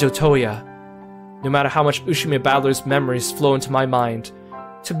 Hachijo Toya. No matter how much Ushimiya Battler's memories flow into my mind,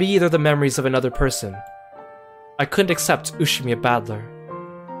 to me they're the memories of another person. I couldn't accept Ushimiya Battler.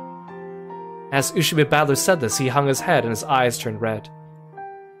 As Ushimiya Battler said this, he hung his head and his eyes turned red.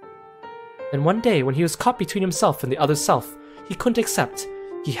 And one day, when he was caught between himself and the other self, he couldn't accept.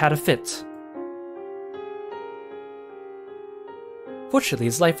 He had a fit. Fortunately,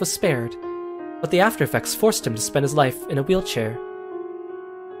 his life was spared, but the after effects forced him to spend his life in a wheelchair.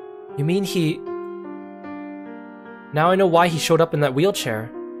 You mean he... Now I know why he showed up in that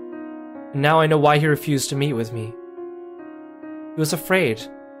wheelchair. And now I know why he refused to meet with me. He was afraid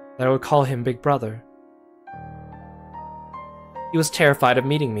that I would call him Big Brother. He was terrified of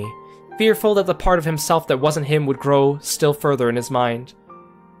meeting me, fearful that the part of himself that wasn't him would grow still further in his mind.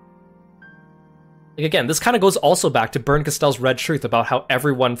 Like again, this kind of goes also back to Burn Castell's Red Truth about how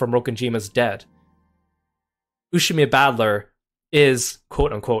everyone from Rokkenjima is dead. Ushimiya Battler is,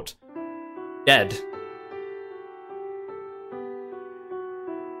 quote-unquote, dead.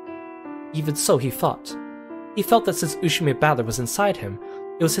 Even so, he thought. He felt that since Ushimiya Battler was inside him,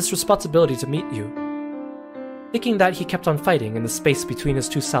 it was his responsibility to meet you. Thinking that, he kept on fighting in the space between his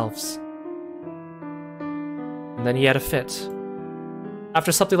two selves. And then he had a fit.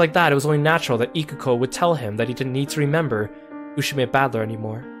 After something like that, it was only natural that Ikuko would tell him that he didn't need to remember Ushimiya Battler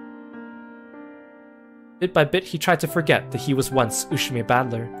anymore. Bit by bit, he tried to forget that he was once Ushimiya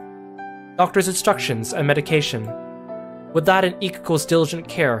Battler. Doctor's instructions and medication. With that and Ikuko's diligent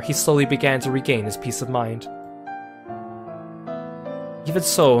care, he slowly began to regain his peace of mind. Even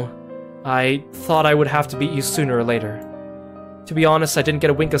so, I thought I would have to beat you sooner or later. To be honest, I didn't get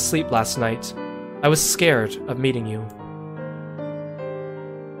a wink of sleep last night. I was scared of meeting you.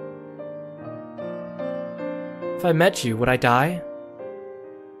 If I met you, would I die?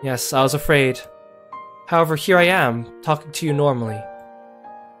 Yes, I was afraid. However, here I am, talking to you normally.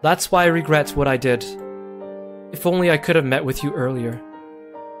 That's why I regret what I did. If only I could have met with you earlier.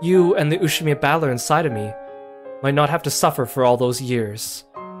 You and the Ushimiya Battler inside of me might not have to suffer for all those years.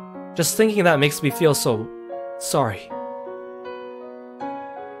 Just thinking that makes me feel so... sorry.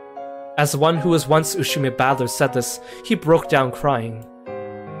 As one who was once Ushimiya Battler said this, he broke down crying.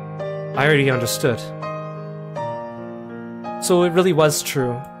 I already understood. So it really was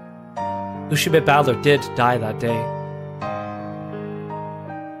true. Ushimiya Battler did die that day.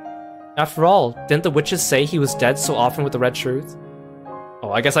 After all, didn't the witches say he was dead so often with the Red Truth?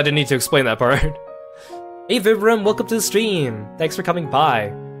 Oh, I guess I didn't need to explain that part. Hey Vibram, welcome to the stream! Thanks for coming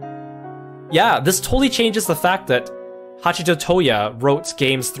by. Yeah, this totally changes the fact that Hachito Toya wrote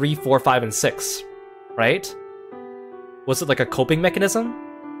games 3, 4, 5, and 6, right? Was it like a coping mechanism?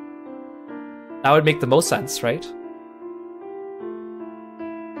 That would make the most sense, right?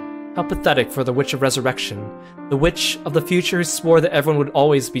 How pathetic for the Witch of Resurrection, the Witch of the future who swore that everyone would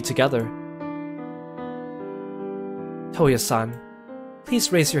always be together. Toya-san,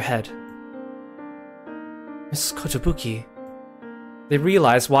 please raise your head. Miss Kotobuki. They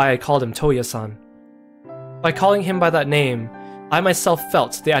realized why I called him Toya-san. By calling him by that name, I myself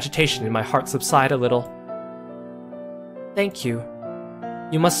felt the agitation in my heart subside a little. Thank you.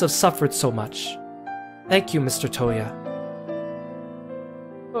 You must have suffered so much. Thank you, Mr. Toya.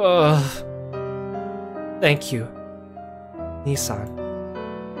 Thank you,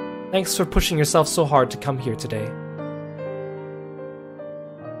 Nisan. Thanks for pushing yourself so hard to come here today.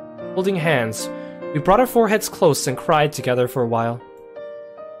 Holding hands, we brought our foreheads close and cried together for a while.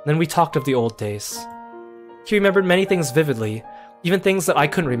 Then we talked of the old days. He remembered many things vividly, even things that I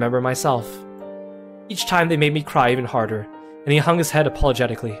couldn't remember myself. Each time they made me cry even harder, and he hung his head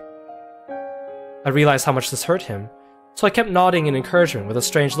apologetically. I realized how much this hurt him, so I kept nodding in encouragement with a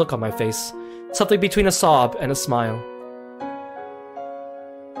strange look on my face, something between a sob and a smile.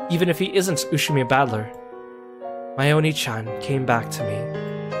 Even if he isn't Ushimi Battler, my Oni-chan came back to me.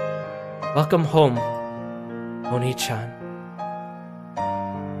 Welcome home, Oni-chan.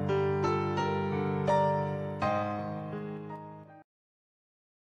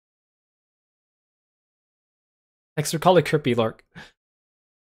 Thanks for calling Kirby Lark.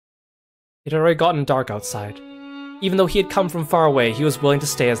 It had already gotten dark outside. Even though he had come from far away, he was willing to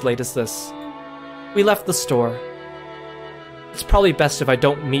stay as late as this. We left the store. It's probably best if I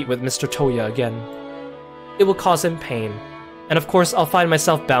don't meet with Mr. Toya again. It will cause him pain, and of course I'll find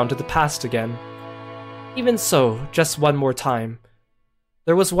myself bound to the past again. Even so, just one more time.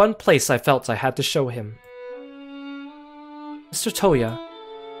 There was one place I felt I had to show him. Mr. Toya,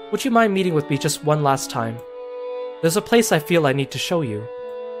 would you mind meeting with me just one last time? There's a place I feel I need to show you.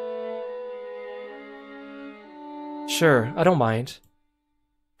 Sure, I don't mind.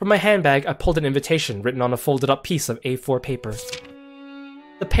 From my handbag, I pulled an invitation written on a folded-up piece of A4 paper.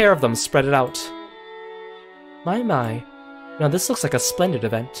 The pair of them spread it out. My, now this looks like a splendid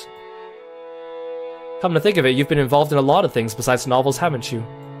event. Come to think of it, you've been involved in a lot of things besides novels, haven't you?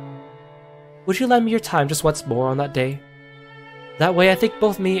 Would you lend me your time just once more on that day? That way I think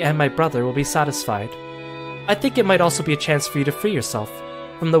both me and my brother will be satisfied. I think it might also be a chance for you to free yourself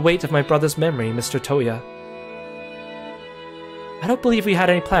from the weight of my brother's memory, Mr. Toya. I don't believe we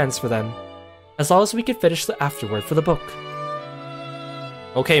had any plans for them, as long as we could finish the afterword for the book.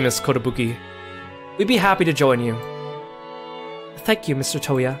 Okay, Miss Kotobuki. We'd be happy to join you. Thank you, Mr.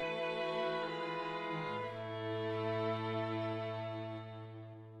 Toya.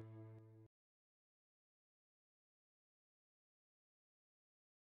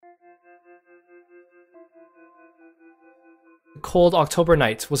 The cold October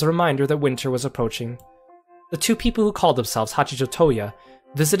night was a reminder that winter was approaching. The two people who called themselves Hachito Toya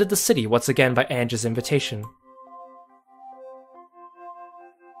visited the city once again by Ange's invitation.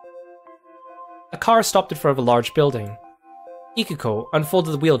 A car stopped in front of a large building. Ikuko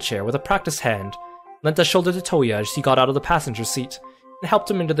unfolded the wheelchair with a practiced hand, lent a shoulder to Toya as he got out of the passenger seat, and helped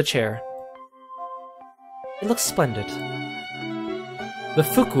him into the chair. It looks splendid. The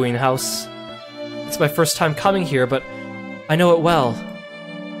Fukuin House. It's my first time coming here, but I know it well.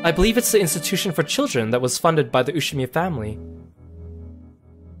 I believe it's the institution for children that was funded by the Ushimi family.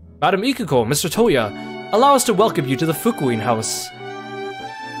 Madam Ikuko, Mr. Toya, allow us to welcome you to the Fukuin House.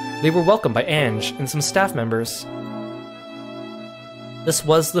 They were welcomed by Ange and some staff members. This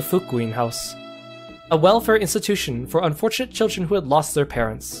was the Fukuin House, a welfare institution for unfortunate children who had lost their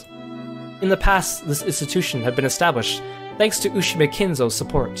parents. In the past, this institution had been established thanks to Ushime Kinzo's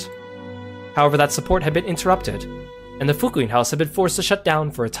support. However, that support had been interrupted, and the Fukuin House had been forced to shut down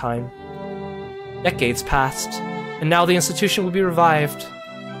for a time. Decades passed, and now the institution would be revived.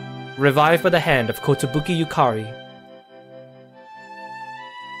 Revived by the hand of Kotobuki Yukari.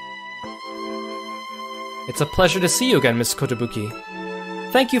 It's a pleasure to see you again, Miss Kotobuki.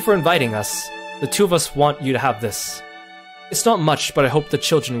 Thank you for inviting us. The two of us want you to have this. It's not much, but I hope the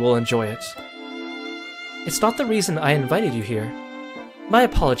children will enjoy it. It's not the reason I invited you here. My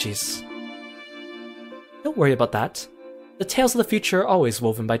apologies. Don't worry about that. The tales of the future are always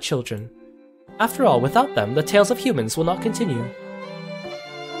woven by children. After all, without them, the tales of humans will not continue.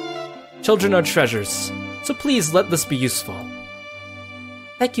 Children are treasures, so please let this be useful.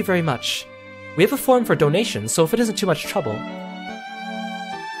 Thank you very much. We have a form for donations, so if it isn't too much trouble.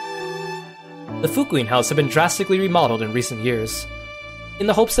 The Fukuin House had been drastically remodeled in recent years. in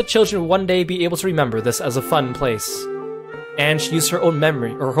the hopes that children would one day be able to remember this as a fun place. And she used her own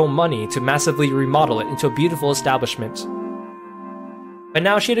memory or her own money to massively remodel it into a beautiful establishment. By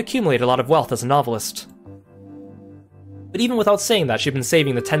now she had accumulated a lot of wealth as a novelist. But even without saying that, she'd been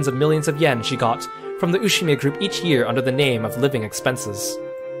saving the tens of millions of yen she got from the Ushimiya group each year under the name of living expenses.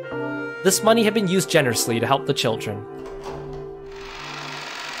 This money had been used generously to help the children.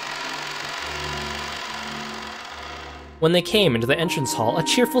 When they came into the entrance hall, a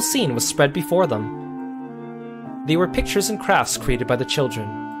cheerful scene was spread before them. They were pictures and crafts created by the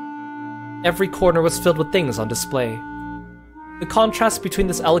children. Every corner was filled with things on display. The contrast between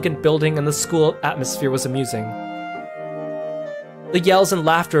this elegant building and the school atmosphere was amusing. The yells and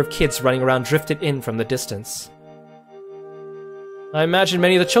laughter of kids running around drifted in from the distance. I imagine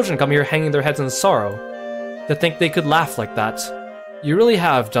many of the children come here hanging their heads in sorrow. To think they could laugh like that. You really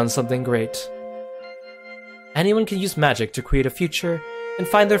have done something great. Anyone can use magic to create a future and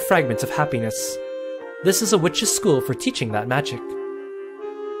find their fragments of happiness. This is a witch's school for teaching that magic.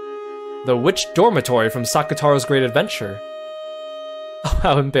 The Witch Dormitory from Sakutaro's Great Adventure. Oh,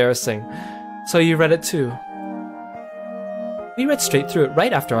 how embarrassing. So you read it too. We read straight through it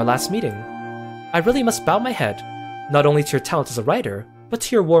right after our last meeting. I really must bow my head, not only to your talent as a writer, but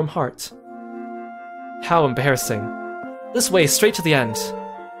to your warm heart. How embarrassing. This way, straight to the end.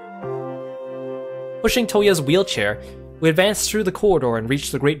 Pushing Toya's wheelchair, we advanced through the corridor and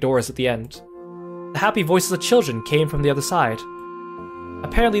reached the great doors at the end. The happy voices of children came from the other side.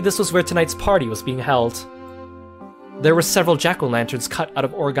 Apparently this was where tonight's party was being held. There were several jack-o'-lanterns cut out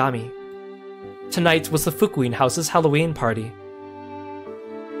of origami. Tonight was the Fukuin House's Halloween party.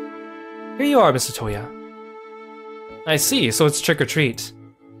 Here you are, Mr. Toya. I see, so it's trick-or-treat.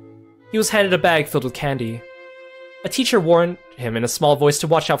 He was handed a bag filled with candy. A teacher warned him in a small voice to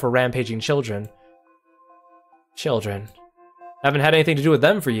watch out for rampaging children. Children. Haven't had anything to do with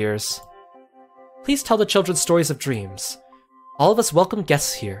them for years. Please tell the children stories of dreams. All of us welcome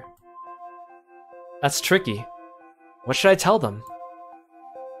guests here. That's tricky. What should I tell them?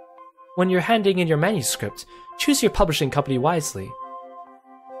 When you're handing in your manuscript, choose your publishing company wisely.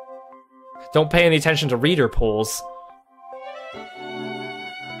 Don't pay any attention to reader polls.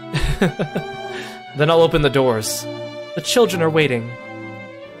 Then I'll open the doors. The children are waiting.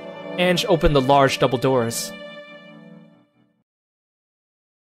 Ange opened the large double doors.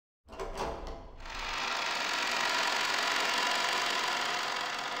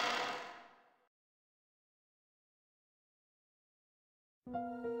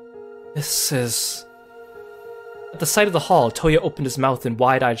 This is... At the sight of the hall, Toya opened his mouth in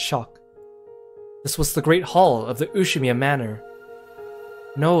wide-eyed shock. This was the great hall of the Ushimiya Manor.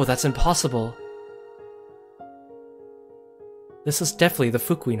 No, that's impossible. This is definitely the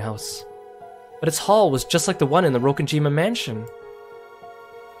Fukuin House. But its hall was just like the one in the Rokujima Mansion.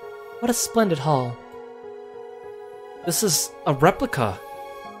 What a splendid hall. This is a replica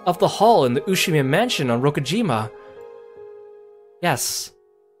of the hall in the Ushimiya Mansion on Rokujima. Yes,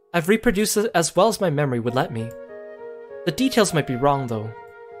 I've reproduced it as well as my memory would let me. The details might be wrong, though.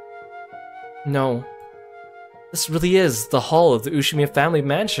 No. This really is the hall of the Ushimiya family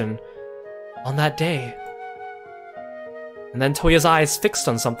mansion on that day. And then Toya's eyes fixed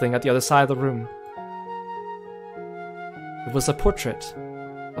on something at the other side of the room. It was a portrait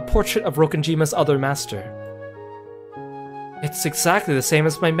of Rokujima's other master. It's exactly the same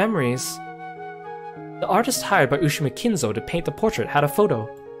as my memories. The artist hired by Ushima Kinzo to paint the portrait had a photo.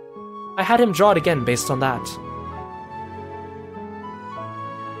 I had him draw it again based on that.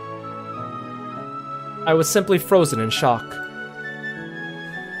 I was simply frozen in shock.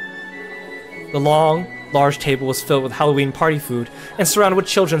 The long, large table was filled with Halloween party food and surrounded with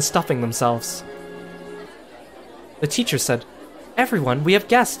children stuffing themselves. The teacher said, "Everyone, we have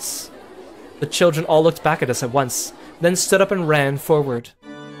guests." The children all looked back at us at once, then stood up and ran forward.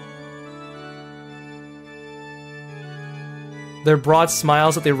 Their broad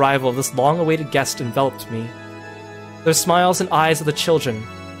smiles at the arrival of this long-awaited guest enveloped me. Their smiles and eyes of the children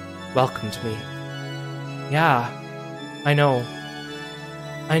welcomed me. Yeah, I know.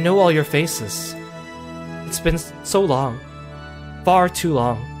 I know all your faces. It's been so long. Far too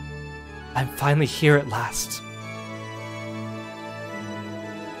long. I'm finally here at last.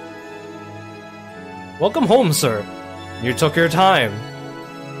 Welcome home, sir. You took your time.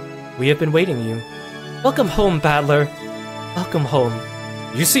 We have been waiting you. Welcome home, Battler. Welcome home.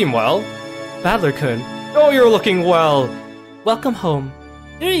 You seem well. Battler-kun. Oh, you're looking well. Welcome home.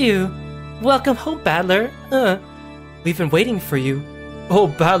 Here you. Welcome home, Battler. We've been waiting for you. Oh,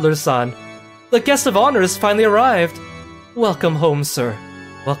 Battler-san. The guest of honor has finally arrived. Welcome home, sir.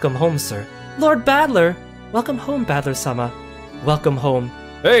 Welcome home, sir. Lord Battler. Welcome home, Battler-sama. Welcome home.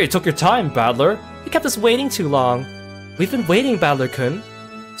 Hey, took your time, Battler. You kept us waiting too long. We've been waiting, Battler-kun.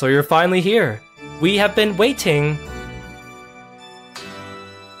 So you're finally here. We have been waiting.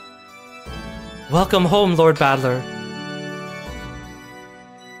 Welcome home, Lord Battler.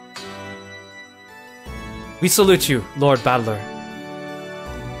 We salute you, Lord Battler.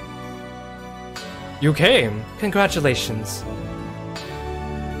 You came. Congratulations.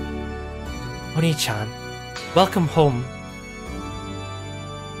 Oni-chan, welcome home.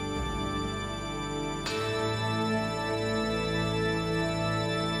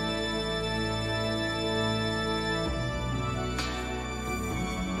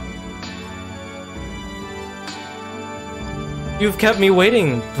 You've kept me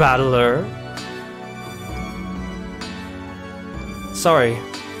waiting, Battler. Sorry,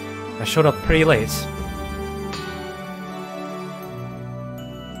 I showed up pretty late.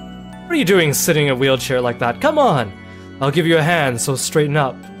 What are you doing sitting in a wheelchair like that? Come on! I'll give you a hand, so straighten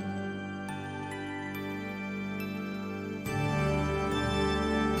up.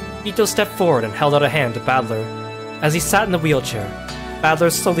 Ito stepped forward and held out a hand to Battler. As he sat in the wheelchair,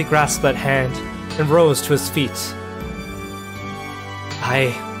 Battler slowly grasped that hand and rose to his feet.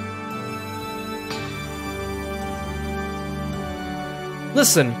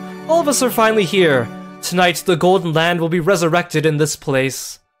 Listen, all of us are finally here. Tonight, the Golden Land will be resurrected in this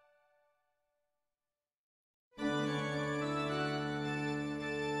place.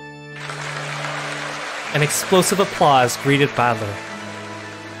 An explosive applause greeted Battler.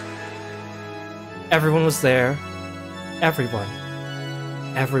 Everyone was there. Everyone.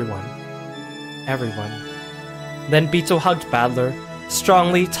 Then Bito hugged Battler,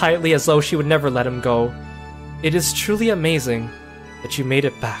 strongly, tightly, as though she would never let him go. It is truly amazing that you made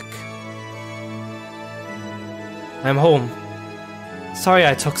it back. I'm home. Sorry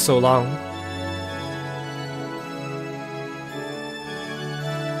I took so long.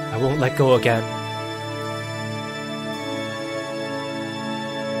 I won't let go again.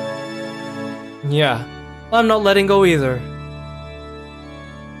 Yeah, I'm not letting go either.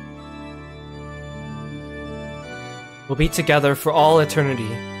 We'll be together for all eternity.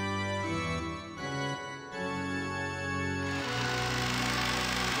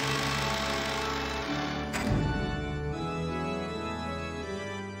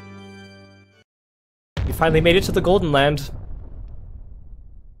 We finally made it to the Golden Land.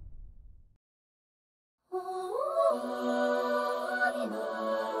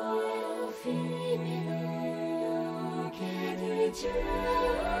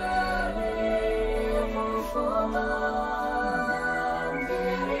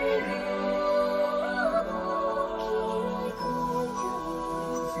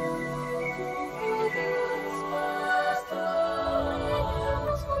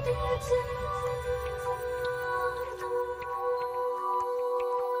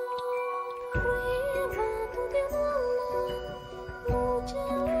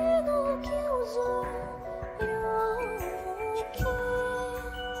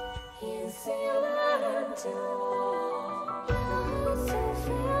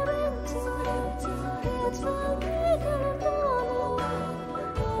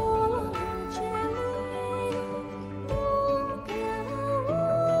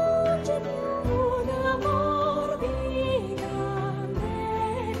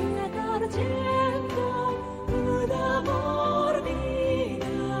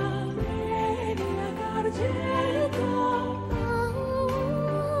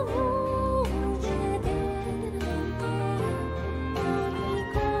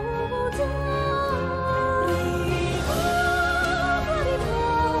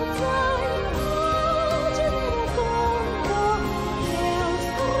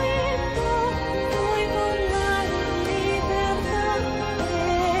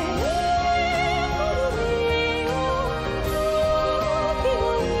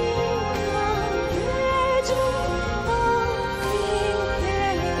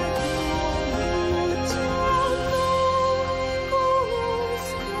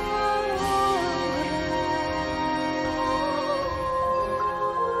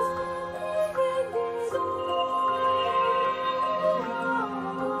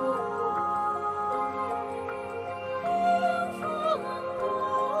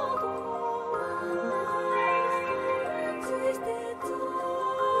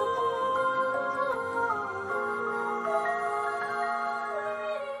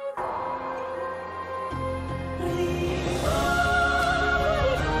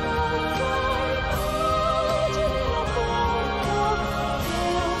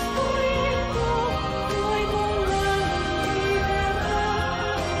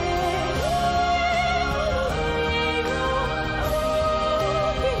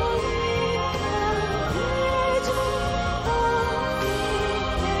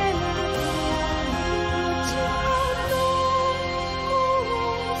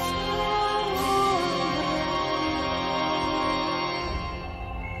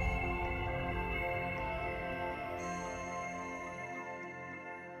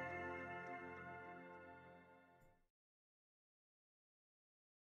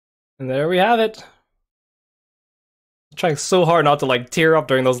 And there we have it. I'm trying so hard not to like tear up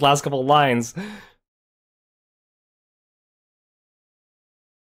during those last couple lines.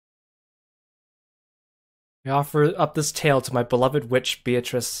 I offer up this tale to my beloved witch,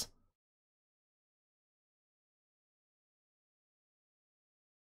 Beatrice.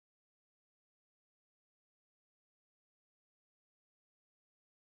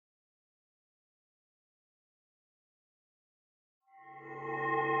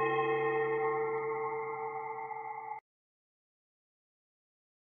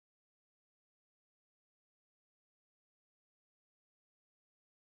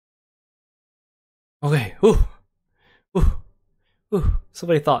 Okay, so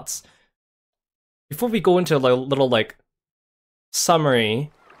many thoughts. Before we go into a little, like,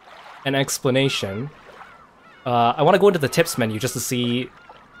 summary and explanation, I want to go into the tips menu just to see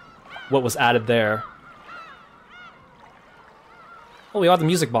what was added there. Oh, we got the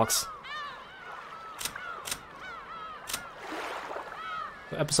music box.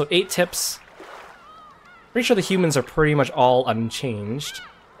 So episode 8 tips. Pretty sure the humans are pretty much all unchanged.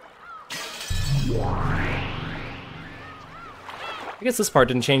 I guess this part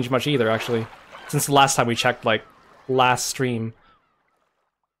didn't change much either, actually, since the last time we checked, like, last stream.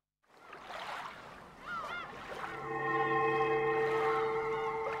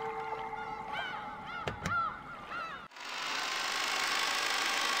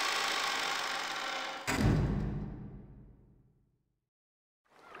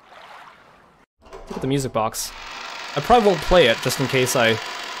 Look at the music box. I probably won't play it, just in case I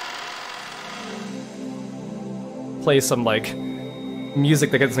play some, like,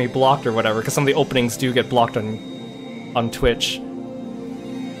 music that gets me blocked or whatever, because some of the openings do get blocked on Twitch.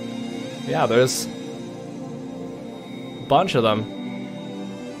 Yeah, there's a bunch of them.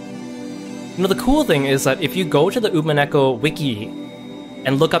 You know, the cool thing is that if you go to the Umineko wiki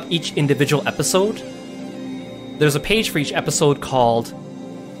and look up each individual episode, there's a page for each episode called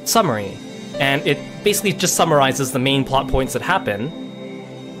Summary, and it basically just summarizes the main plot points that happen.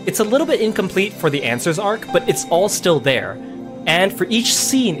 It's a little bit incomplete for the Answers arc, but it's all still there. And for each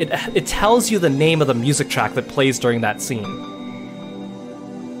scene, it tells you the name of the music track that plays during that scene.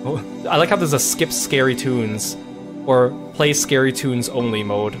 Oh, I like how there's a skip scary tunes, or play scary tunes only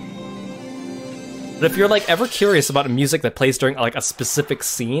mode. But if you're like ever curious about a music that plays during like a specific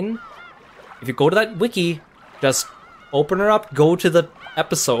scene, if you go to that wiki, just open her up, go to the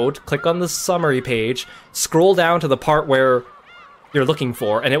episode, click on the summary page, scroll down to the part where you're looking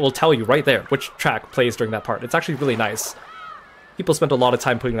for, and it will tell you right there which track plays during that part. It's actually really nice. People spent a lot of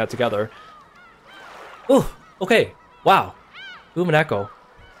time putting that together. Oh, okay. Wow. Umineko.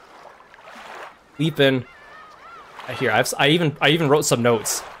 We've been... Here, I even wrote some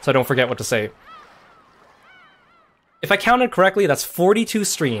notes, so I don't forget what to say. If I counted correctly, that's 42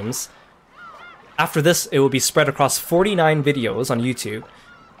 streams. After this, it will be spread across 49 videos on YouTube,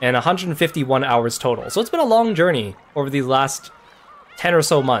 and 151 hours total. So it's been a long journey over these last 10 or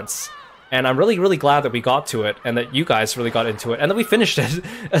so months. And I'm really, really glad that we got to it, and that you guys really got into it, and that we finished it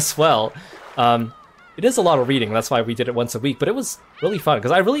as well. It is a lot of reading, that's why we did it once a week, but it was really fun,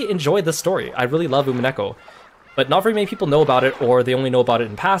 because I really enjoyed this story. I really love Umineko. But not very many people know about it, or they only know about it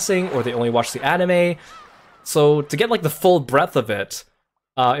in passing, or they only watch the anime. So to get like the full breadth of it,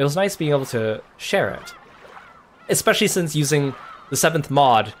 it was nice being able to share it. Especially since using the 7th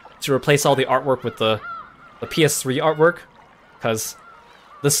mod to replace all the artwork with the PS3 artwork, because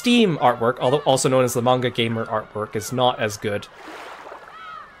the Steam artwork, although also known as the MangaGamer artwork, is not as good.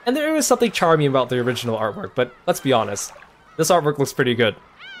 And there is something charming about the original artwork, but let's be honest, this artwork looks pretty good.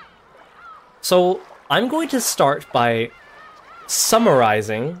 So I'm going to start by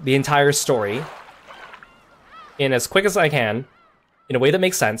summarizing the entire story in as quick as I can, in a way that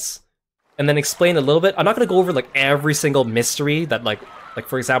makes sense, and then explain a little bit. I'm not going to go over like every single mystery that like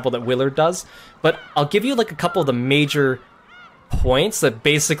for example that Willard does, but I'll give you like a couple of the major points that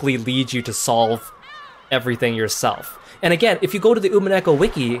basically lead you to solve everything yourself. And again, if you go to the Umineko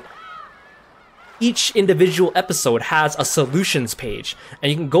wiki, each individual episode has a solutions page,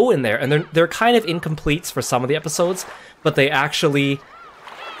 and you can go in there, and they're kind of incompletes for some of the episodes, but they actually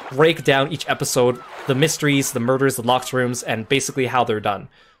break down each episode, the mysteries, the murders, the locked rooms, and basically how they're done.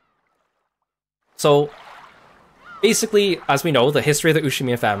 So, basically, as we know, the history of the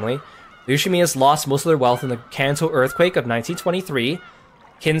Ushimiya family. The Ushimiyas lost most of their wealth in the Kanto earthquake of 1923.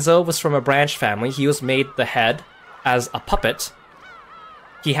 Kinzo was from a branch family. He was made the head as a puppet.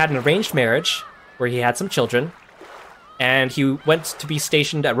 He had an arranged marriage, where he had some children, and he went to be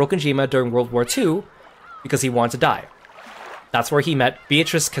stationed at Rokkenjima during World War II because he wanted to die. That's where he met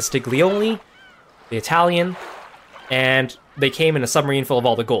Beatrice Castiglione, the Italian, and they came in a submarine full of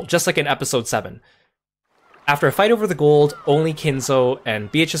all the gold, just like in episode 7. After a fight over the gold, only Kinzo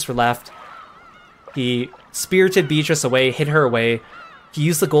and Beatrice were left. He spirited Beatrice away, hid her away. He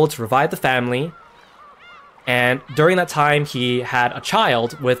used the gold to revive the family, and during that time he had a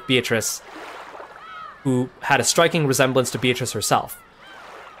child with Beatrice who had a striking resemblance to Beatrice herself.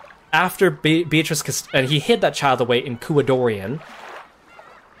 After Beatrice... and he hid that child away in Kuwadorian,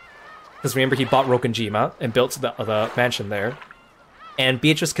 because remember he bought Rokonjima and built the mansion there, and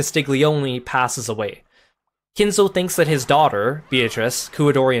Beatrice Castiglione passes away. Kinzo thinks that his daughter, Beatrice,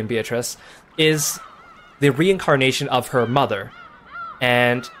 Kuwadorian Beatrice, is the reincarnation of her mother,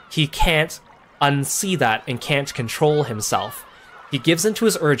 and he can't unsee that and can't control himself. He gives in to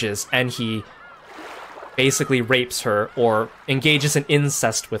his urges, and he basically rapes her or engages in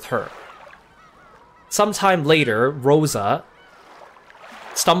incest with her. Sometime later, Rosa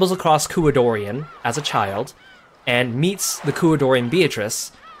stumbles across Kuwadorian as a child and meets the Kuwadorian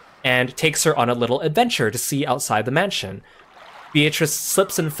Beatrice and takes her on a little adventure to see outside the mansion. Beatrice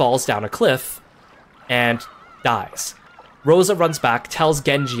slips and falls down a cliff and dies. Rosa runs back, tells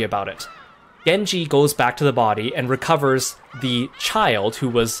Genji about it. Genji goes back to the body and recovers the child who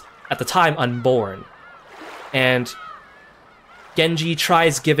was, at the time, unborn. And Genji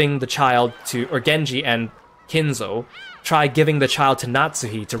tries giving the child to... or Genji and Kinzo try giving the child to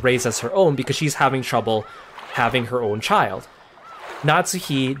Natsuhi to raise as her own because she's having trouble having her own child.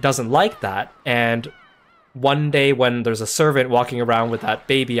 Natsuhi doesn't like that, and one day when there's a servant walking around with that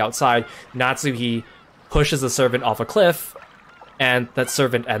baby outside, Natsuhi pushes the servant off a cliff, and that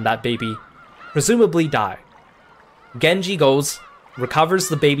servant and that baby presumably die. Genji goes, recovers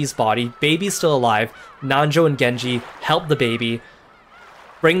the baby's body, baby's still alive, Nanjo and Genji help the baby,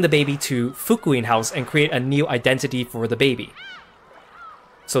 bring the baby to Fukuin House and create a new identity for the baby.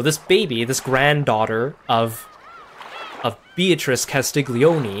 So this baby, this granddaughter of Beatrice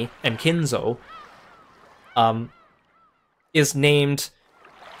Castiglione and Kinzo, is named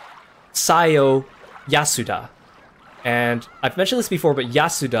Sayo Yasuda. And I've mentioned this before, but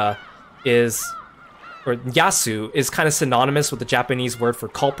Yasuda is, or Yasu is kind of synonymous with the Japanese word for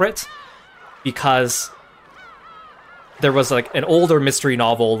culprit, because there was like an older mystery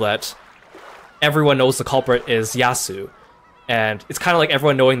novel that everyone knows the culprit is Yasu. And it's kind of like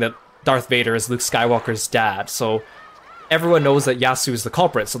everyone knowing that Darth Vader is Luke Skywalker's dad, so everyone knows that Yasu is the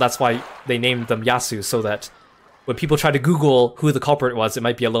culprit, so that's why they named them Yasu, so that when people try to Google who the culprit was, it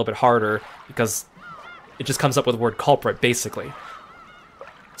might be a little bit harder, because it just comes up with the word culprit, basically.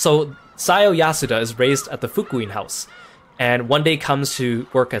 So Sayo Yasuda is raised at the Fukuin House, and one day comes to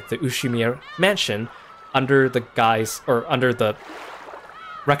work at the Ushimiya Mansion under the guise, or under the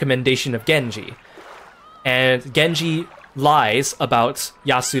recommendation of Genji. And Genji lies about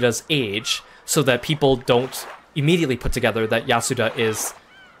Yasuda's age, so that people don't immediately put together that Yasuda is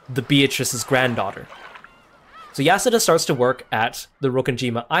the Beatrice's granddaughter. So Yasuda starts to work at the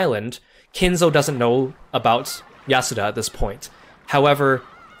Rokonjima Island. Kinzo doesn't know about Yasuda at this point. However,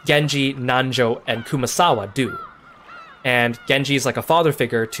 Genji, Nanjo, and Kumasawa do. And Genji is like a father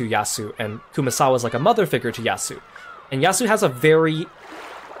figure to Yasu, and Kumasawa is like a mother figure to Yasu. And Yasu has a very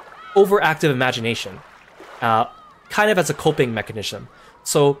overactive imagination, kind of as a coping mechanism.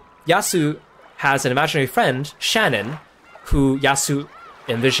 So Yasu has an imaginary friend, Shannon, who Yasu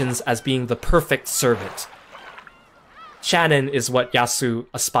envisions as being the perfect servant. Shannon is what Yasu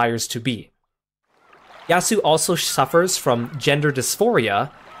aspires to be. Yasu also suffers from gender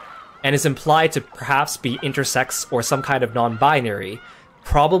dysphoria and is implied to perhaps be intersex or some kind of non-binary,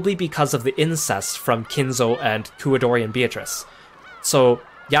 probably because of the incest from Kinzo and Kuwadori and Beatrice. So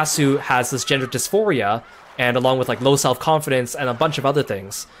Yasu has this gender dysphoria, and along with like low self-confidence and a bunch of other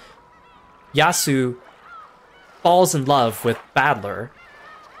things, Yasu falls in love with Badler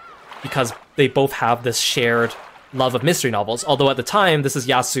because they both have this shared love of mystery novels, although at the time this is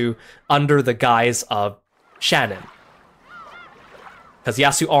Yasu under the guise of Shannon. Because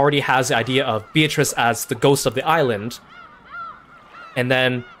Yasu already has the idea of Beatrice as the ghost of the island, and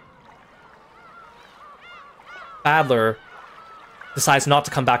then Badler decides not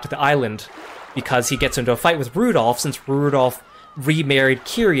to come back to the island because he gets into a fight with Rudolph, since Rudolph remarried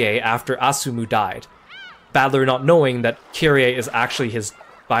Kyrie after Asumu died. Badler not knowing that Kyrie is actually his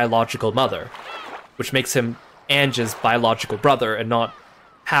biological mother, which makes him Ange's biological brother and not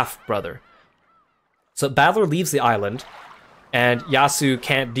half-brother. So Badler leaves the island, and Yasu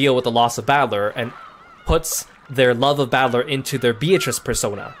can't deal with the loss of Badler and puts their love of Badler into their Beatrice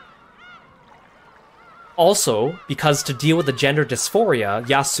persona. Also, because to deal with the gender dysphoria,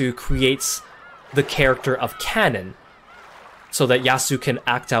 Yasu creates the character of Canon, so that Yasu can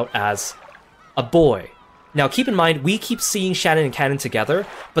act out as a boy. Now, keep in mind, we keep seeing Shannon and Cannon together,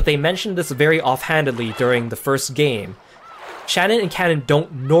 but they mentioned this very offhandedly during the first game. Shannon and Cannon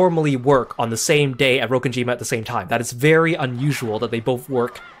don't normally work on the same day at Rokkenjima at the same time. That is very unusual that they both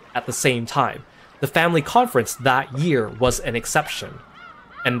work at the same time. The family conference that year was an exception.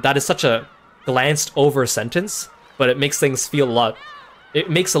 And that is such a glanced over sentence, but it makes things feel a lot... It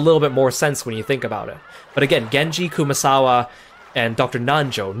makes a little bit more sense when you think about it. But again, Genji, Kumasawa, and Dr.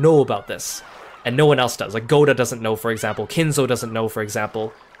 Nanjo know about this. And no one else does. Like, Goda doesn't know, for example. Kinzo doesn't know, for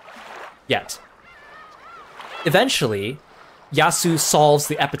example. Yet. Eventually, Yasu solves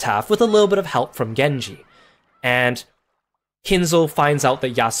the epitaph with a little bit of help from Genji. And Kinzo finds out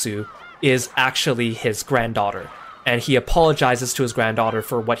that Yasu is actually his granddaughter. And he apologizes to his granddaughter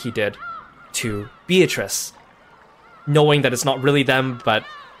for what he did to Beatrice. Knowing that it's not really them, but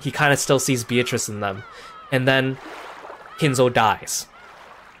he kind of still sees Beatrice in them. And then Kinzo dies.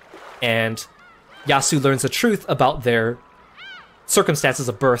 And Yasu learns the truth about their circumstances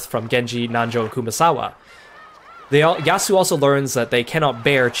of birth from Genji, Nanjo, and Kumasawa. Yasu also learns that they cannot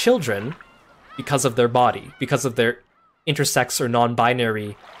bear children because of their body, because of their intersex or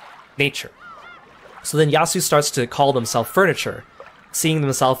non-binary nature. So then Yasu starts to call themselves furniture, seeing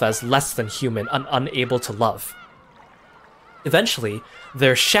themselves as less than human and unable to love. Eventually,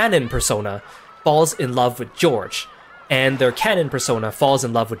 their Shannon persona falls in love with George, and their Cannon persona falls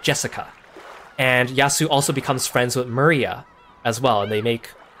in love with Jessica. And Yasu also becomes friends with Maria as well, and they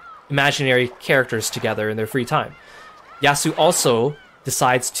make imaginary characters together in their free time. Yasu also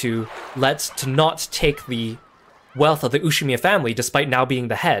decides to not take the wealth of the Ushimiya family, despite now being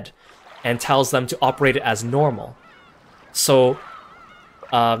the head, and tells them to operate it as normal. So,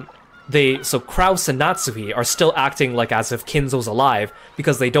 Kraus and Natsuhi are still acting like as if Kinzo's alive,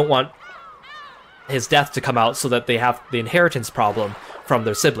 because they don't want his death to come out so that they have the inheritance problem from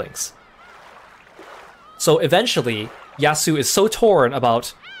their siblings. So eventually, Yasu is so torn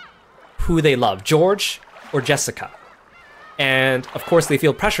about who they love, George or Jessica. And of course they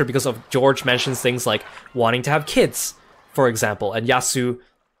feel pressure because of George mentions things like wanting to have kids, for example, and Yasu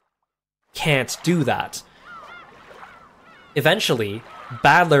can't do that. Eventually,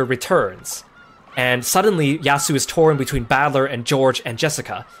 Badler returns, and suddenly Yasu is torn between Badler and George and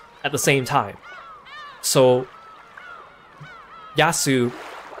Jessica at the same time. So Yasu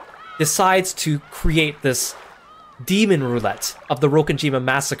decides to create this demon roulette of the Rokkenjima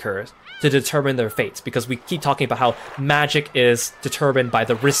massacre to determine their fates, because we keep talking about how magic is determined by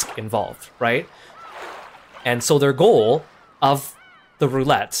the risk involved, right? And so their goal of the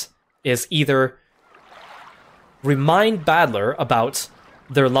roulette is either remind Badler about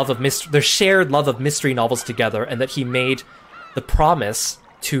their shared love of mystery novels together, and that he made the promise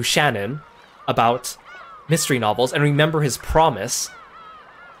to Shannon about mystery novels, and remember his promise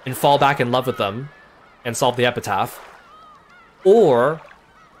and fall back in love with them and solve the epitaph, or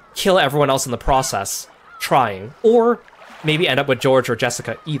kill everyone else in the process trying, or maybe end up with George or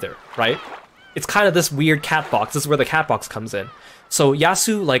Jessica either, right? It's kind of this weird cat box. This is where the cat box comes in. So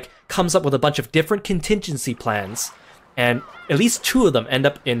Yasu comes up with a bunch of different contingency plans, and at least 2 of them end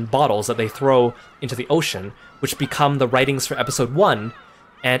up in bottles that they throw into the ocean, which become the writings for episode 1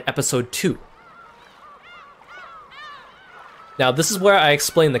 and episode 2. Now, this is where I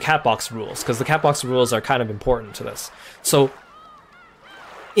explain the catbox rules, because the catbox rules are kind of important to this. So,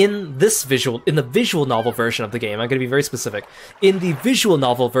 in the visual novel version of the game, I'm going to be very specific. In the visual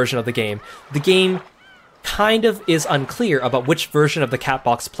novel version of the game kind of is unclear about which version of the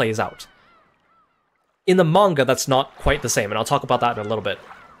catbox plays out. In the manga, that's not quite the same, and I'll talk about that in a little bit.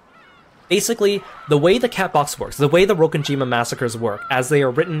 Basically, the way the catbox works, the way the Rokkenjima massacres work, as they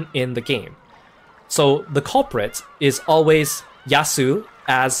are written in the game. So, the culprit is always Yasu,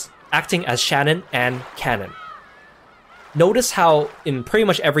 acting as Shannon and Cannon. Notice how, in pretty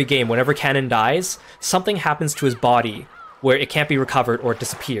much every game, whenever Cannon dies, something happens to his body where it can't be recovered or it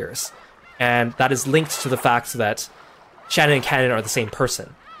disappears. And that is linked to the fact that Shannon and Cannon are the same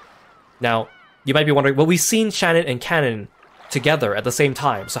person. Now, you might be wondering, well, we've seen Shannon and Cannon together at the same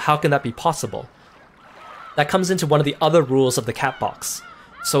time, so how can that be possible? That comes into one of the other rules of the catbox.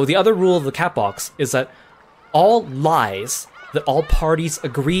 So the other rule of the catbox is that all lies that all parties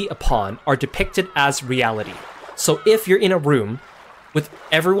agree upon are depicted as reality. So if you're in a room with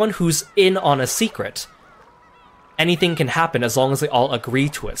everyone who's in on a secret, anything can happen as long as they all agree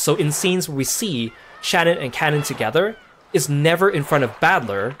to it. So in scenes where we see Shannon and Cannon together, is never in front of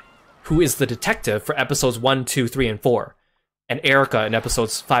Badler, who is the detective for episodes 1, 2, 3, and 4, and Erica in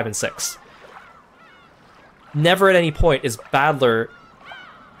episodes 5 and 6. Never at any point is Badler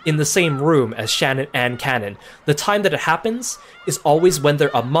in the same room as Shannon and Kanon. The time that it happens is always when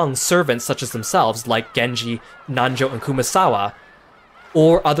they're among servants such as themselves, like Genji, Nanjo, and Kumasawa,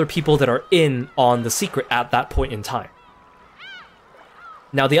 or other people that are in on the secret at that point in time.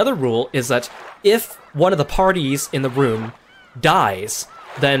 Now, the other rule is that if one of the parties in the room dies,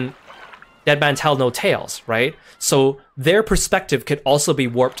 then dead man tell no tales, right? So their perspective could also be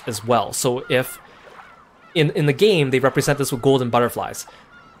warped as well. So if in the game they represent this with golden butterflies,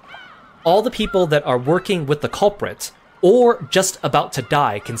 all the people that are working with the culprit or just about to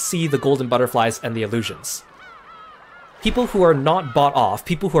die can see the golden butterflies and the illusions. People who are not bought off,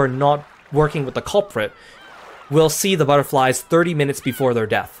 people who are not working with the culprit, will see the butterflies 30 minutes before their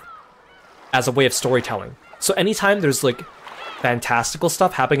death as a way of storytelling. So anytime there's like fantastical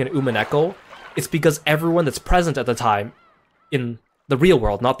stuff happening in Umineko, it's because everyone that's present at the time in the real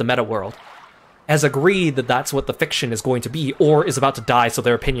world, not the meta world, has agreed that that's what the fiction is going to be, or is about to die, so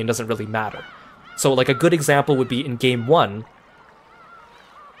their opinion doesn't really matter. So like a good example would be in game 1,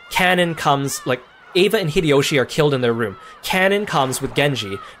 Kanon comes, like Eva and Hideyoshi are killed in their room. Kanon comes with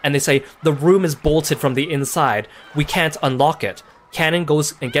Genji, and they say, the room is bolted from the inside, we can't unlock it. Kanon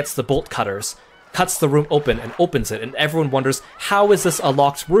goes and gets the bolt cutters, cuts the room open and opens it, and everyone wonders, how is this a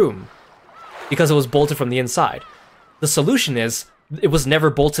locked room? Because it was bolted from the inside. The solution is, it was never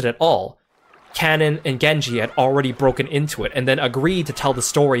bolted at all. Kanon and Genji had already broken into it, and then agreed to tell the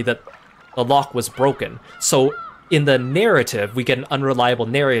story that the lock was broken. So in the narrative, we get an unreliable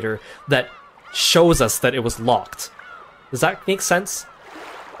narrator that shows us that it was locked. Does that make sense?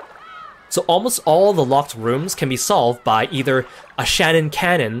 So almost all the locked rooms can be solved by either a Shannon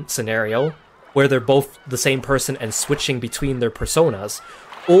Kanon scenario, where they're both the same person and switching between their personas,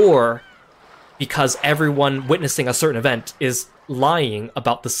 or because everyone witnessing a certain event is lying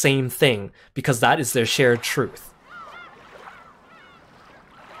about the same thing, because that is their shared truth.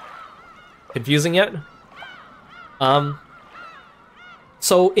 Confusing yet?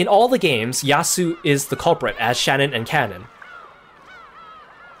 So in all the games, Yasu is the culprit as Shannon and Kanon.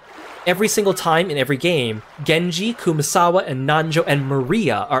 Every single time in every game, Genji, Kumasawa, and Nanjo and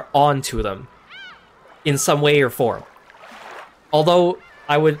Maria are onto them in some way or form. Although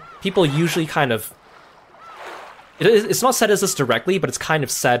people usually kind of, it's not said as this directly, but it's kind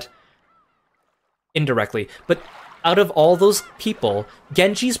of said indirectly. But out of all those people,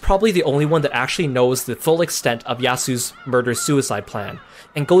 Genji's probably the only one that actually knows the full extent of Yasu's murder-suicide plan,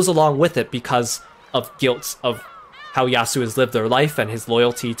 and goes along with it because of guilt of how Yasu has lived their life and his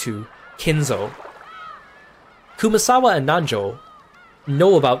loyalty to Kinzo. Kumasawa and Nanjo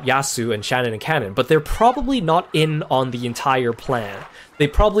know about Yasu and Shannon and Kanon, but they're probably not in on the entire plan. They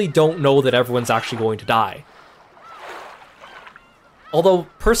probably don't know that everyone's actually going to die. Although,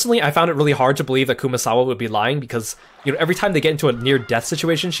 personally, I found it really hard to believe that Kumasawa would be lying because, you know, every time they get into a near-death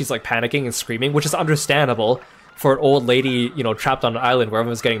situation, she's, like, panicking and screaming, which is understandable for an old lady, you know, trapped on an island where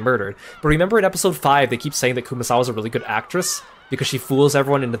everyone's getting murdered. But remember in episode 5, they keep saying that Kumasawa's a really good actress because she fools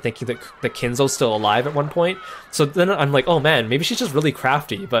everyone into thinking that Kinzo's still alive at one point. So then I'm like, oh man, maybe she's just really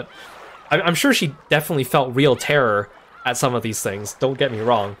crafty, but I'm sure she definitely felt real terror at some of these things, don't get me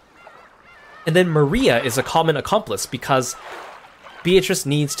wrong. And then Maria is a common accomplice because Beatrice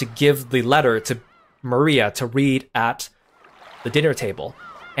needs to give the letter to Maria to read at the dinner table.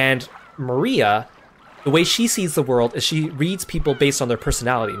 And Maria, the way she sees the world is she reads people based on their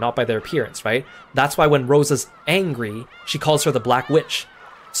personality, not by their appearance, right? That's why when Rosa's angry, she calls her the Black Witch.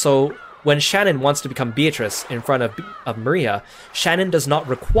 So when Shannon wants to become Beatrice in front of Maria, Shannon does not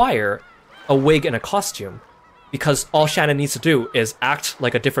require a wig and a costume, because all Shannon needs to do is act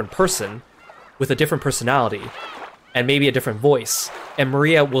like a different person with a different personality and maybe a different voice, and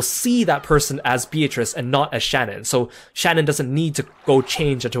Maria will see that person as Beatrice and not as Shannon, so Shannon doesn't need to go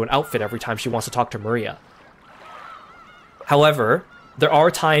change into an outfit every time she wants to talk to Maria. However, there are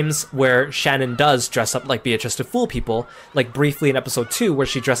times where Shannon does dress up like Beatrice to fool people, like briefly in episode 2 where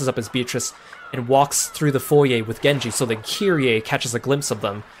she dresses up as Beatrice and walks through the foyer with Genji so that Kirie catches a glimpse of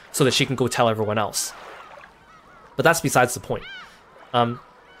them so that she can go tell everyone else. But that's besides the point.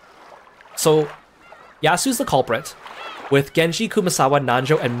 So Yasu's the culprit, with Genji, Kumasawa,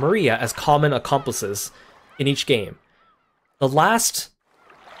 Nanjo, and Maria as common accomplices in each game. The last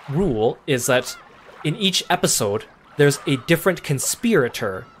rule is that in each episode, there's a different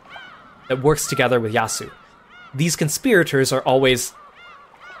conspirator that works together with Yasu. These conspirators are always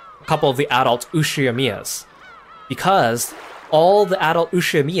a couple of the adult Ushiyamiyas, because all the adult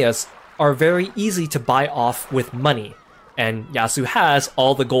Ushiyamiyas are very easy to buy off with money, and Yasu has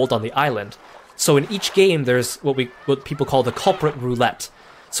all the gold on the island. So in each game, there's what people call the culprit roulette.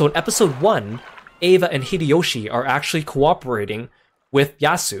 So in episode 1, Eva and Hideyoshi are actually cooperating with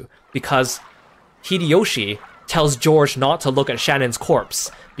Yasu, because Hideyoshi tells George not to look at Shannon's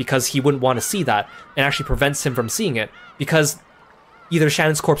corpse because he wouldn't want to see that, and actually prevents him from seeing it because either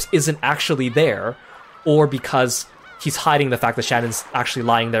Shannon's corpse isn't actually there, or because he's hiding the fact that Shannon's actually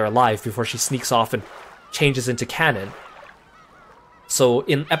lying there alive before she sneaks off and changes into canon. So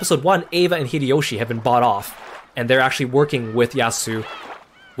in episode 1, Eva and Hideyoshi have been bought off, and they're actually working with Yasu,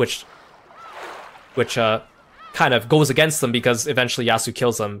 which kind of goes against them because eventually Yasu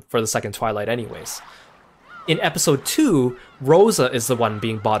kills them for the second Twilight anyways. In episode 2, Rosa is the one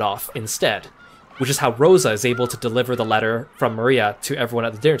being bought off instead, which is how Rosa is able to deliver the letter from Maria to everyone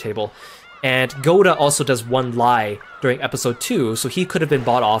at the dinner table. And Goda also does one lie during episode 2, so he could have been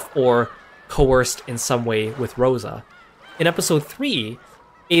bought off or coerced in some way with Rosa. In episode 3,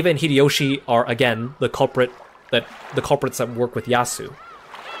 Eva and Hideyoshi are again the culprits that work with Yasu.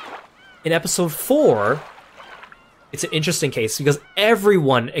 In episode 4, it's an interesting case because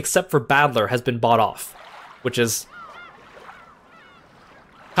everyone except for Badler has been bought off, which is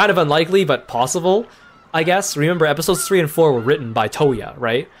kind of unlikely but possible, I guess. Remember, episodes 3 and 4 were written by Toya,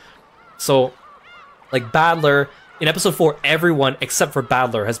 right? So, like, Badler, in episode 4, everyone except for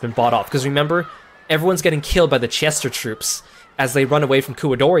Badler has been bought off. Because remember, everyone's getting killed by the Chester troops as they run away from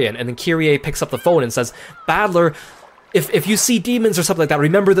Kuwadorian, and then Kyrie picks up the phone and says, Badler, if you see demons or something like that,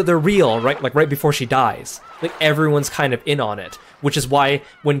 remember that they're real, right? Like, right before she dies. Like, everyone's kind of in on it. Which is why,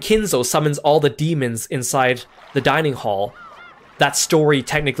 when Kinzo summons all the demons inside the dining hall, that story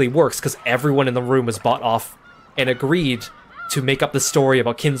technically works, because everyone in the room was bought off and agreed to make up the story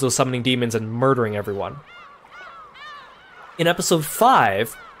about Kinzo summoning demons and murdering everyone. In episode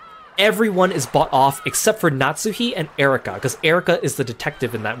 5, everyone is bought off except for Natsuhi and Erika, because Erika is the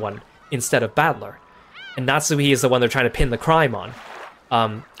detective in that one, instead of Badler. And Natsuhi is the one they're trying to pin the crime on.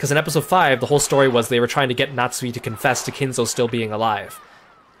 Because in episode 5, the whole story was they were trying to get Natsuhi to confess to Kinzo still being alive.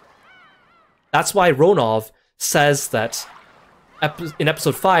 That's why Ronov says that in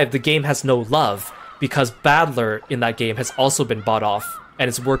episode 5, the game has no love, because Badler in that game has also been bought off and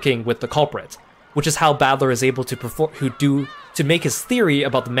is working with the culprit, which is how Badler is able to make his theory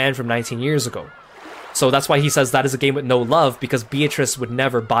about the man from 19 years ago. So that's why he says that is a game with no love, because Beatrice would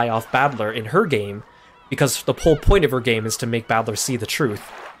never buy off Badler in her game, because the whole point of her game is to make Badler see the truth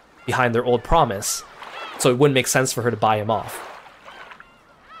behind their old promise, so it wouldn't make sense for her to buy him off.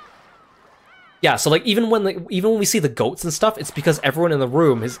 Yeah, so like even when we see the goats and stuff, it's because everyone in the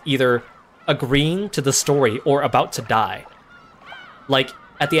room is either agreeing to the story or about to die. Like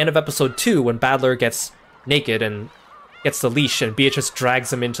at the end of episode 2, when Badler gets naked and gets the leash and Beatrice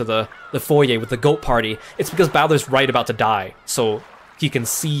drags him into the foyer with the goat party, it's because Badler's right about to die, so he can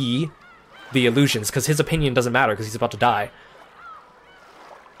see the illusions, because his opinion doesn't matter because he's about to die.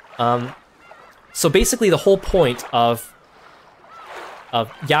 So basically the whole point of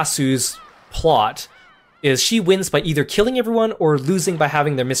Yasu's plot is she wins by either killing everyone or losing by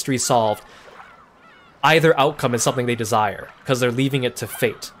having their mystery solved. Either outcome is something they desire, because they're leaving it to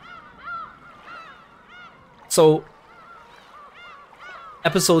fate. So,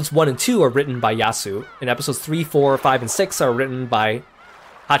 episodes 1 and 2 are written by Yasu, and episodes 3, 4, 5, and 6 are written by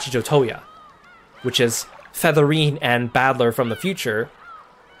Hachijo Toya, which is Featherine and Badler from the future,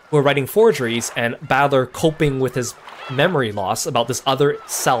 who are writing forgeries, and Badler coping with his memory loss about this other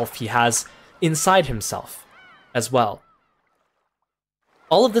self he has inside himself as well.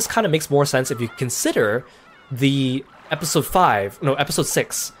 All of this kind of makes more sense if you consider the episode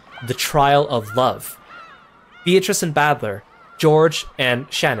 6, The Trial of Love. Beatrice and Badler, George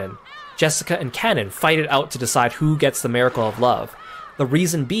and Shannon, Jessica and Cannon fight it out to decide who gets the miracle of love. The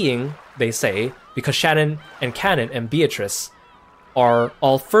reason being, they say, because Shannon and Cannon and Beatrice are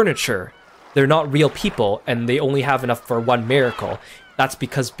all furniture. They're not real people, and they only have enough for one miracle. That's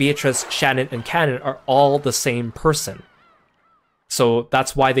because Beatrice, Shannon, and Cannon are all the same person. So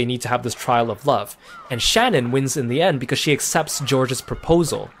that's why they need to have this trial of love. And Shannon wins in the end because she accepts George's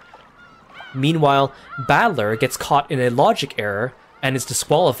proposal. Meanwhile, Badler gets caught in a logic error and is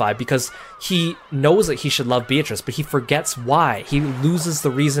disqualified because he knows that he should love Beatrice, but he forgets why. He loses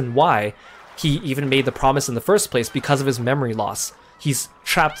the reason why he even made the promise in the first place because of his memory loss. He's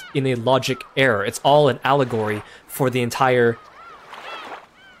trapped in a logic error. It's all an allegory for the entire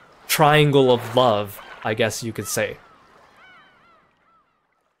triangle of love, I guess you could say.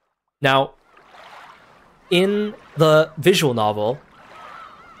 Now, in the visual novel,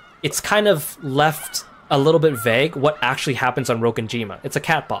 it's kind of left a little bit vague what actually happens on Rokkenjima. It's a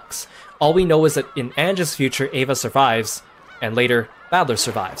cat box. All we know is that in Anja's future, Eva survives, and later, Badler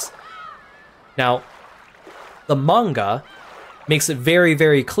survives. Now, the manga makes it very,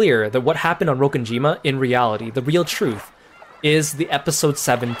 very clear that what happened on Rokkenjima, in reality, the real truth, is the episode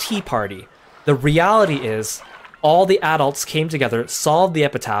 7 tea party. The reality is, all the adults came together, solved the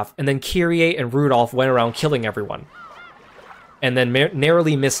epitaph, and then Kyrie and Rudolph went around killing everyone. And then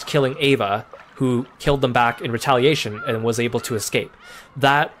narrowly missed killing Ava, who killed them back in retaliation and was able to escape.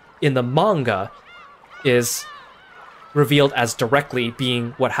 That, in the manga, is revealed as directly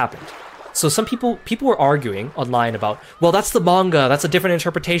being what happened. So some people were arguing online about, well, that's the manga, that's a different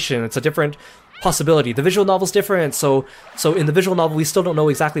interpretation, it's a different possibility. The visual novel's different, so in the visual novel we still don't know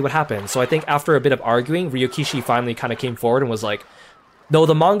exactly what happened. So I think after a bit of arguing, Ryokishi finally kind of came forward and was like, no,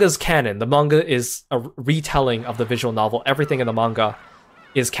 the manga's canon. The manga is a retelling of the visual novel. Everything in the manga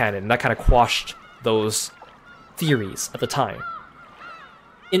is canon. And that kind of quashed those theories at the time.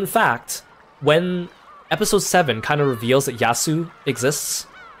 In fact, when episode 7 kind of reveals that Yasu exists,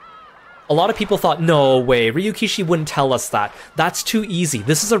 a lot of people thought, no way, Ryokishi wouldn't tell us that. That's too easy.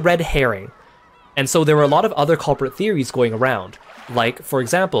 This is a red herring. And so there were a lot of other culprit theories going around. Like, for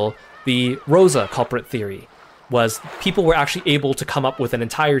example, the Rosa culprit theory was people were actually able to come up with an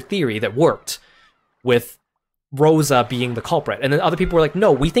entire theory that worked with Rosa being the culprit. And then other people were like,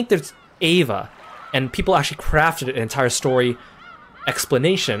 no, we think there's Ava. And people actually crafted an entire story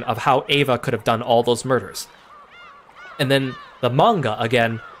explanation of how Ava could have done all those murders. And then the manga,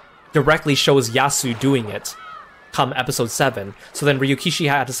 again, directly shows Yasu doing it come episode 7. So then Ryukishi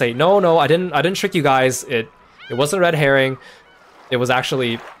had to say, no, I didn't trick you guys. It wasn't a red herring. It was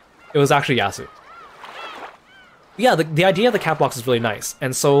actually Yasu. Yeah, the idea of the cat box is really nice.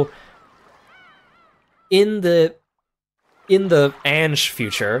 And so in the Ange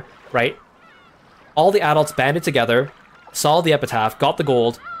future, right? All the adults banded together, solved the epitaph, got the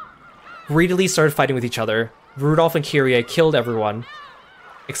gold, greedily started fighting with each other. Rudolph and Kyrie killed everyone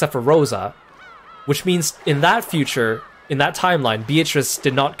except for Rosa, which means in that future, in that timeline, Beatrice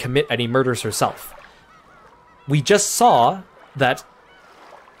did not commit any murders herself. We just saw that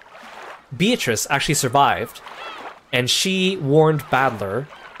Beatrice actually survived, and she warned Badler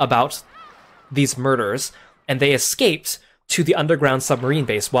about these murders, and they escaped to the underground submarine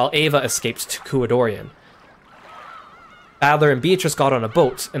base while Ava escaped to Kuadorian. Badler and Beatrice got on a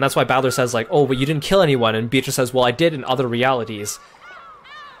boat, and that's why Badler says, like, oh, but you didn't kill anyone, and Beatrice says, well, I did in other realities.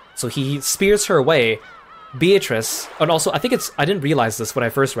 So he spears her away. Beatrice, and also, I didn't realize this when I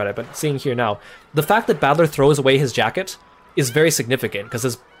first read it, but seeing here now, the fact that Badler throws away his jacket is very significant,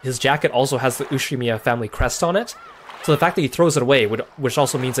 because his jacket also has the Ushimiya family crest on it. So the fact that he throws it away, which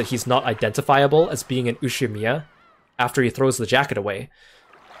also means that he's not identifiable as being an Ushimiya after he throws the jacket away.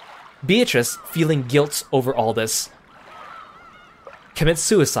 Beatrice, feeling guilt over all this, commits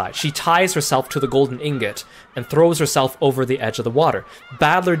suicide. She ties herself to the golden ingot and throws herself over the edge of the water.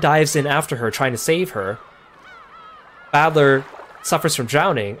 Badler dives in after her, trying to save her. Badler suffers from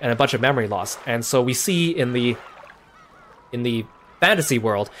drowning and a bunch of memory loss. And so we see in the fantasy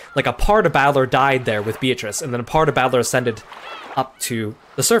world, like a part of Badler died there with Beatrice, and then a part of Badler ascended up to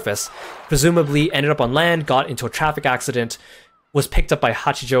the surface, presumably ended up on land, got into a traffic accident, was picked up by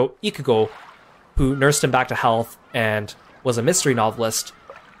Hachijo Ikugo, who nursed him back to health and was a mystery novelist.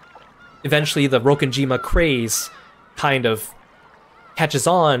 Eventually, the Rokenjima craze kind of catches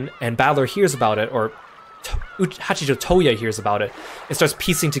on, and Badler hears about it, or Hachijo Toya hears about it, and starts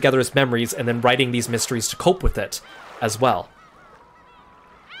piecing together his memories and then writing these mysteries to cope with it as well.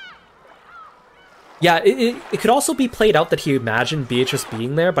 Yeah, it could also be played out that he imagined Beatrice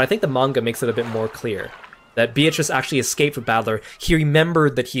being there, but I think the manga makes it a bit more clear that Beatrice actually escaped with Badler. He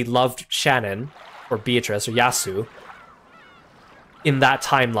remembered that he loved Shannon, or Beatrice, or Yasu, in that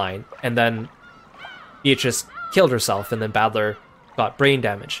timeline, and then Beatrice killed herself, and then Badler got brain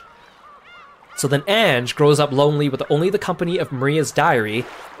damage. So then Ange grows up lonely with only the company of Maria's diary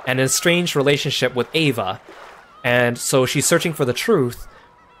and an estranged relationship with Ava, and so she's searching for the truth,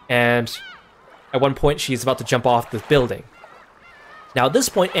 and at one point she's about to jump off this building. Now at this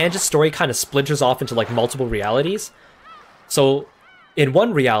point, Ange's story kind of splinters off into like multiple realities. So in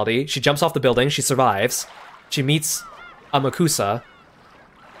one reality, she jumps off the building, she survives, she meets Amakusa,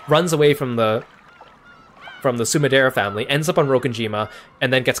 runs away from the Sumidera family, ends up on Rokenjima,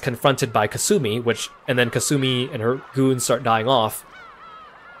 and then gets confronted by Kasumi, and then Kasumi and her goons start dying off.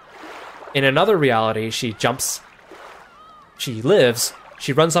 In another reality, she lives,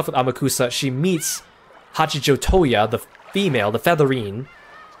 she runs off with Amakusa, she meets Hachijo Toya, the female, the Featherine,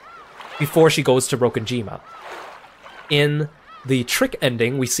 before she goes to Rokenjima. In the trick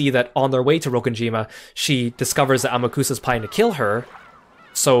ending, we see that on their way to Rokenjima, she discovers that Amakusa's planning to kill her,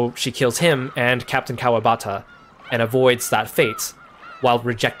 so she kills him and Captain Kawabata, and avoids that fate, while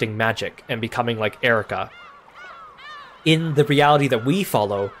rejecting magic and becoming like Erika. In the reality that we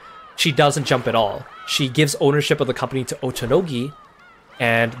follow, she doesn't jump at all. She gives ownership of the company to Otonogi,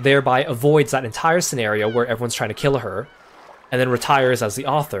 and thereby avoids that entire scenario where everyone's trying to kill her, and then retires as the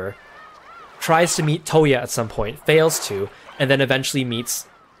author, tries to meet Toya at some point, fails to, and then eventually meets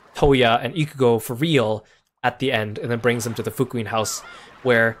Toya and Ikugo for real at the end, and then brings them to the Fukuin house,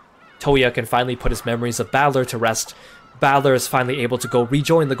 where Toya can finally put his memories of Battler to rest. Battler is finally able to go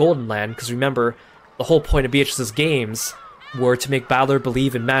rejoin the Golden Land, because remember, the whole point of Beatrice's games were to make Battler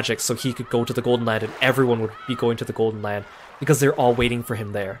believe in magic so he could go to the Golden Land and everyone would be going to the Golden Land because they're all waiting for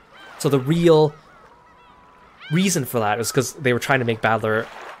him there. So the real reason for that is because they were trying to make Battler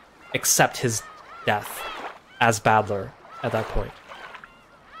accept his death as Battler at that point.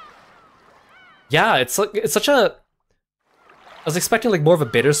 Yeah, it's such a... I was expecting like more of a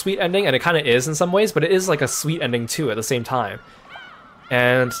bittersweet ending, and it kind of is in some ways, but it is like a sweet ending too at the same time.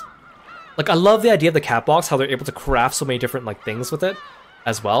 And like, I love the idea of the cat box, how they're able to craft so many different like things with it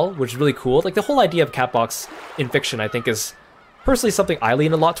as well, which is really cool. Like the whole idea of cat box in fiction, I think, is personally something I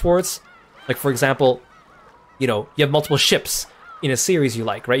lean a lot towards. Like, for example, you know, you have multiple ships in a series you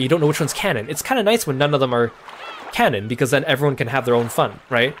like, right? You don't know which one's canon. It's kind of nice when none of them are canon, because then everyone can have their own fun,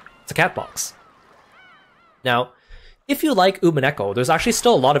 right? It's a cat box. Now, if you like Umineko, there's actually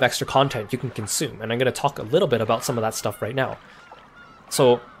still a lot of extra content you can consume, and I'm going to talk a little bit about some of that stuff right now.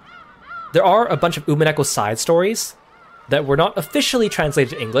 So, there are a bunch of Umineko side stories that were not officially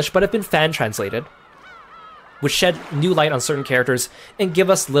translated to English, but have been fan-translated, which shed new light on certain characters and give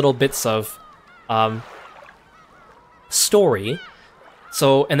us little bits of story.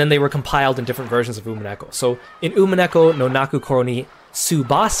 So, and then they were compiled in different versions of Umineko. So, in Umineko no Naku Koro ni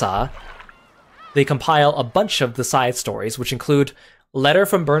Tsubasa, they compile a bunch of the side stories, which include Letter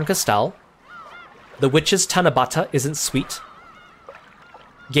from Burn Castell, The Witch's Tanabata Isn't Sweet,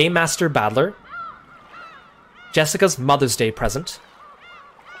 Game Master Battler, Jessica's Mother's Day Present,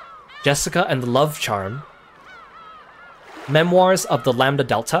 Jessica and the Love Charm, Memoirs of the Lambda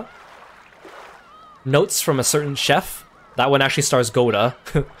Delta, Notes from a Certain Chef, that one actually stars Goda,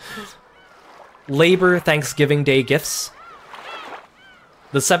 Labor Thanksgiving Day Gifts,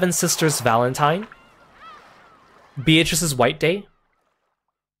 The Seven Sisters Valentine, Beatrice's White Day,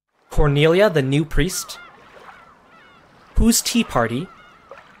 Cornelia the New Priest, Whose Tea Party,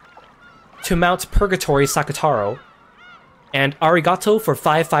 To Mount Purgatory Sakataro, and Arigato for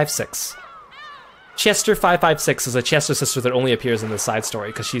 556. Chester 556 is a Chester sister that only appears in this side story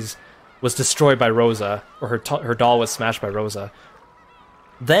because she's was destroyed by Rosa, or her doll was smashed by Rosa.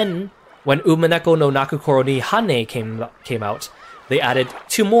 Then, when Umineko no Naku Koro ni Hane came out, they added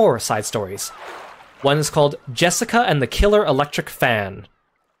 2 more side stories. One is called Jessica and the Killer Electric Fan,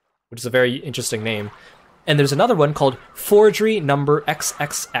 which is a very interesting name. And there's another one called Forgery Number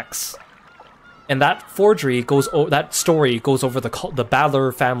XXX. And that forgery that story goes over the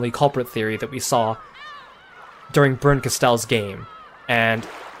Battler family culprit theory that we saw during Burn Castell's game. And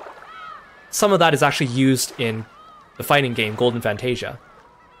some of that is actually used in the fighting game Golden Fantasia.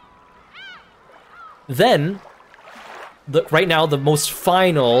 Then, right now, the most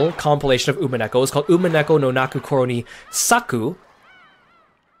final compilation of Umineko is called Umineko no Naku Koro ni Saku.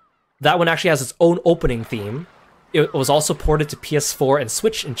 That one actually has its own opening theme. It was also ported to PS4 and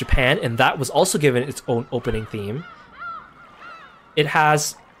Switch in Japan, and that was also given its own opening theme. It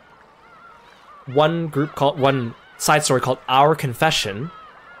has one side story called Our Confession,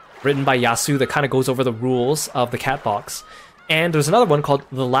 written by Yasu, that kind of goes over the rules of the cat box. And there's another one called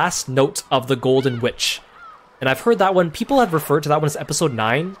The Last Note of the Golden Witch. And I've heard that one, people have referred to that one as episode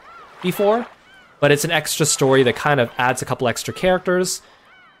 9 before, but it's an extra story that kind of adds a couple extra characters,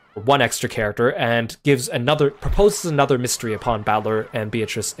 or one extra character, and proposes another mystery upon Battler and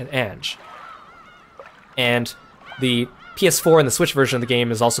Beatrice and Ange. And the PS4 and the Switch version of the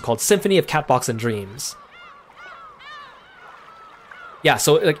game is also called Symphony of Catbox and Dreams. Yeah,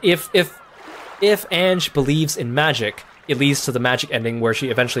 so like if Ange believes in magic, it leads to the magic ending where she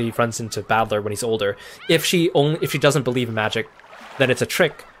eventually runs into Battler when he's older. If she doesn't believe in magic, then it's a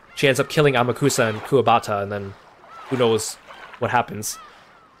trick. She ends up killing Amakusa and Kuwabata, and then who knows what happens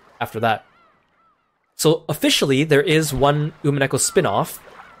after that. So officially, there is one Umineko spin-off,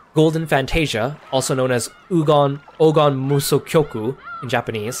 Golden Fantasia, also known as Ogon Musokyoku in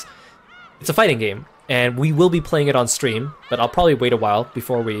Japanese. It's a fighting game, and we will be playing it on stream, but I'll probably wait a while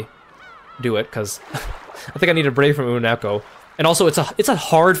before we do it, because I think I need a break from Umineko. And also, it's a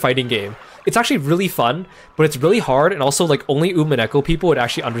hard fighting game. It's actually really fun, but it's really hard, and also like only Umineko people would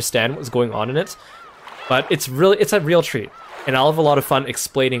actually understand what's going on in it. But it's a real treat, and I'll have a lot of fun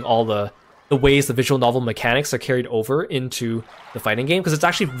explaining all the ways the visual novel mechanics are carried over into the fighting game, because it's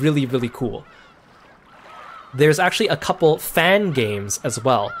actually really, really cool. there's actually a couple fan games as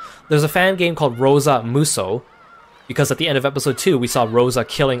well. There's a fan game called Rosa Muso, because at the end of episode 2, we saw Rosa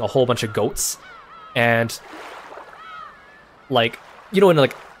killing a whole bunch of goats. And, like, you know,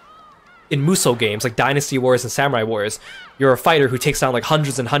 in Muso games, like Dynasty Wars and Samurai Wars, you're a fighter who takes down, like,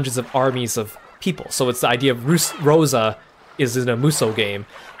 hundreds and hundreds of armies of people. So it's the idea of Rosa is in a Muso game.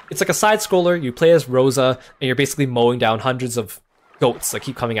 It's like a side-scroller, you play as Rosa, and you're basically mowing down hundreds of goats that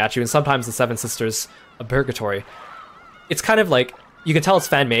keep coming at you, and sometimes the Seven Sisters of Purgatory. It's kind of like, you can tell it's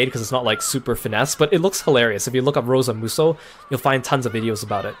fan-made because it's not like super finesse, but it looks hilarious. If you look up Rosa Muso, you'll find tons of videos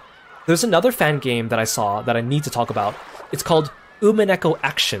about it. There's another fan game that I saw that I need to talk about. It's called Umineko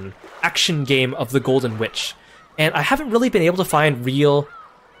Action Game of the Golden Witch. And I haven't really been able to find a real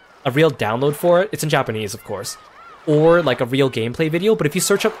download for it. It's in Japanese, of course. Or like a real gameplay video, but if you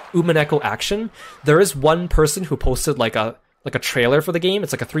search up Umineko Action, there is one person who posted like a trailer for the game.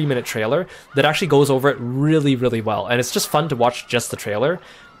 It's like a 3-minute trailer that actually goes over it really, really well. And it's just fun to watch just the trailer.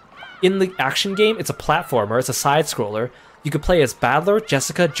 In the action game, it's a platformer, it's a side-scroller. You could play as Battler,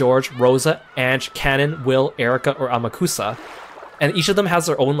 Jessica, George, Rosa, Ange, Cannon, Will, Erika, or Amakusa. And each of them has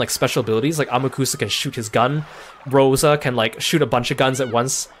their own like special abilities. Like Amakusa can shoot his gun. Rosa can like shoot a bunch of guns at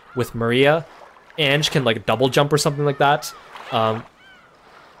once with Maria. Ange can like double jump or something like that.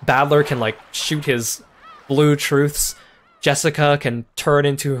 Battler can like shoot his blue truths. Jessica can turn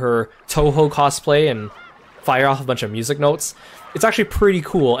into her Toho cosplay and fire off a bunch of music notes. It's actually pretty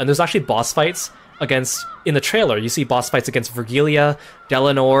cool, and there's actually boss fights against... In the trailer, you see boss fights against Vergilia,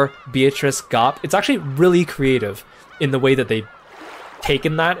 Delanor, Beatrice, Gop. It's actually really creative in the way that they've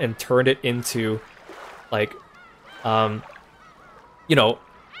taken that and turned it into, like, you know,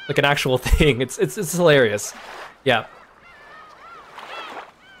 like an actual thing. It's hilarious. Yeah.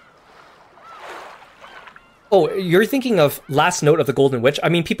 Oh, you're thinking of Last Note of the Golden Witch? I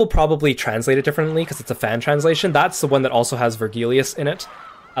mean, people probably translate it differently because it's a fan translation. That's the one that also has Vergilius in it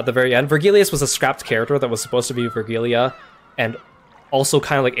at the very end. Vergilius was a scrapped character that was supposed to be Vergilia and also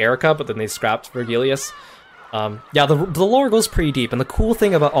kind of like Erika, but then they scrapped Vergilius. Yeah, the lore goes pretty deep, and the cool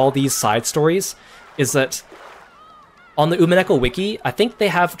thing about all these side stories is that on the Umineko wiki, I think they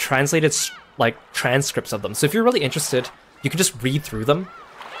have translated like transcripts of them. So if you're really interested, you can just read through them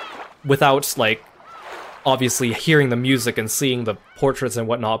without like obviously hearing the music and seeing the portraits and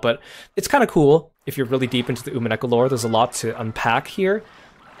whatnot, but it's kind of cool if you're really deep into the Umineko lore. There's a lot to unpack here.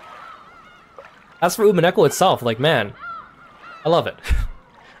 As for Umineko itself, like, man, I love it.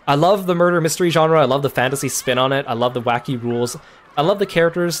 I love the murder mystery genre, I love the fantasy spin on it, I love the wacky rules, I love the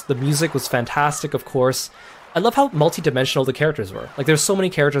characters, the music was fantastic, of course. I love how multi-dimensional the characters were. Like, there's so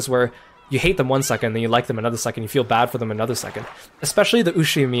many characters where you hate them one second, then you like them another second, you feel bad for them another second. Especially the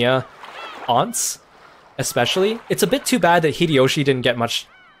Ushimiya aunts. Especially. It's a bit too bad that Hideyoshi didn't get much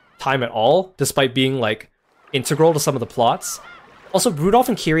time at all, despite being, like, integral to some of the plots. Also, Rudolph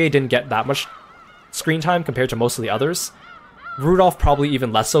and Kyrie didn't get that much screen time compared to most of the others. Rudolph probably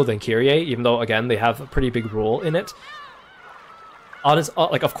even less so than Kyrie, even though, again, they have a pretty big role in it.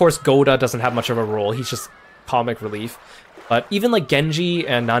 Like, of course, Goda doesn't have much of a role, he's just comic relief. But even, like, Genji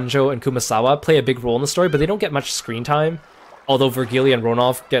and Nanjo and Kumasawa play a big role in the story, but they don't get much screen time. Although Vergilia and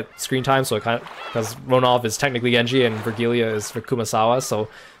Ronov get screen time, so it kind of... Because Ronov is technically Genji and Vergilia is for Kumasawa, so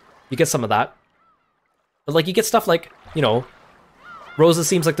you get some of that. But, like, you get stuff like, you know, Rosa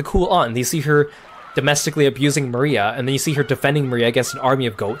seems like the cool aunt, and you see her domestically abusing Maria, and then you see her defending Maria against an army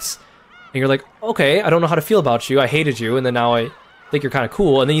of goats. And you're like, okay, I don't know how to feel about you, I hated you, and then now I think you're kind of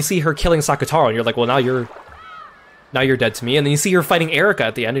cool. And then you see her killing Sakataro, and you're like, well, now you're dead to me. And then you see her fighting Erika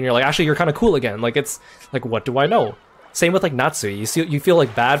at the end, and you're like, actually, you're kind of cool again. Like, it's like, what do I know? Same with, like, Natsui. You feel,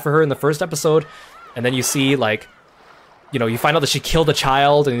 like, bad for her in the first episode, and then you see, like, you know, you find out that she killed a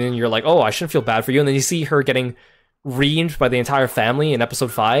child, and then you're like, oh, I shouldn't feel bad for you, and then you see her getting reamed by the entire family in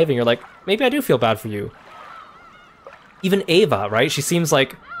episode 5, and you're like, maybe I do feel bad for you. Even Ava, right? She seems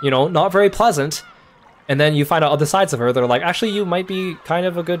like, you know, not very pleasant, and then you find out other sides of her that are like, actually, you might be kind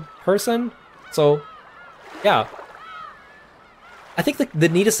of a good person, so, yeah. I think the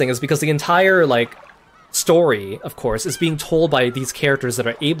neatest thing is because the entire, like, story, of course, is being told by these characters that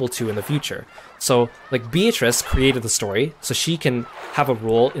are able to in the future. So, like, Beatrice created the story, so she can have a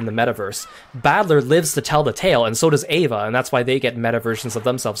role in the metaverse. Battler lives to tell the tale, and so does Ava, and that's why they get meta versions of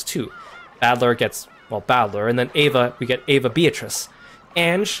themselves too. Battler gets, well, Battler, and then Ava, we get Ava Beatrice.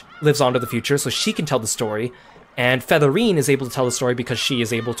 Ange lives on to the future, so she can tell the story, and Featherine is able to tell the story because she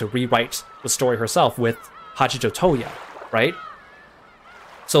is able to rewrite the story herself with Hachijo Toya, right?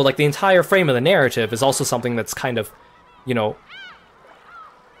 So, like, the entire frame of the narrative is also something that's kind of, you know,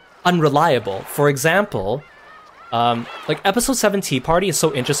 unreliable. For example, like, Episode 7 Tea Party is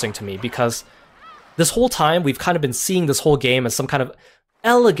so interesting to me because This whole time, we've kind of been seeing this whole game as some kind of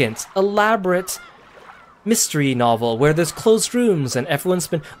elegant, elaborate mystery novel where there's closed rooms and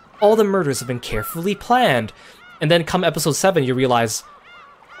all the murders have been carefully planned. And then come episode 7, you realize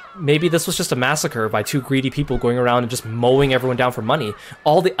maybe this was just a massacre by 2 greedy people going around and just mowing everyone down for money.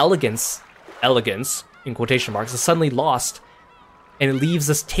 All the elegance, in quotation marks, is suddenly lost, and it leaves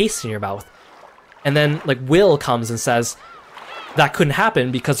this taste in your mouth. And then, like, Will comes and says that couldn't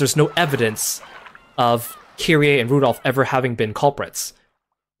happen because there's no evidence of Kyrie and Rudolph ever having been culprits.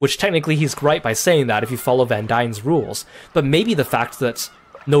 Which technically he's right by saying that if you follow Van Dyne's rules. But maybe the fact that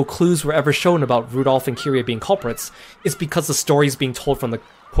no clues were ever shown about Rudolph and Kyrie being culprits is because the story is being told from the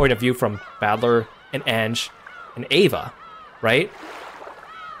point of view from Badler and Ange and Ava, right?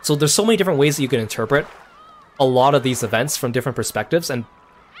 So there's so many different ways that you can interpret a lot of these events from different perspectives, and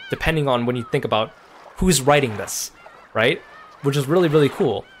depending on when you think about who's writing this, right? Which is really, really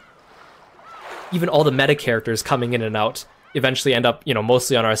cool. Even all the meta characters coming in and out eventually end up,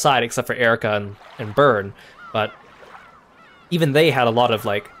 mostly on our side, except for Erica and Byrne, but even they had a lot of,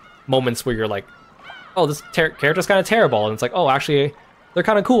 like, moments where you're like, oh, this character's kind of terrible, and it's like, oh, actually, they're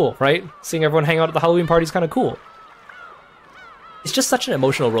kind of cool, right? Seeing everyone hang out at the Halloween party is kind of cool. It's just such an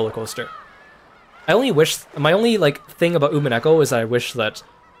emotional roller coaster. My only, like, thing about Umineko is that I wish that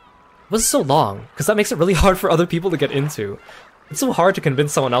it wasn't so long, because that makes it really hard for other people to get into. It's so hard to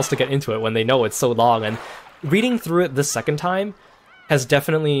convince someone else to get into it when they know it's so long, and reading through it this second time has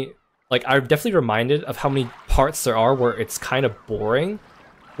definitely, like, I'm definitely reminded of how many parts there are where it's kind of boring,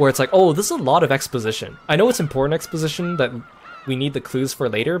 where it's like, oh, this is a lot of exposition. I know it's important exposition that we need the clues for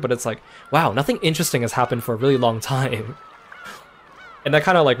later, but it's like, wow, nothing interesting has happened for a really long time. And that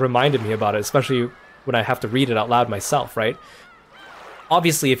kind of, like, reminded me about it, especially when I have to read it out loud myself, right?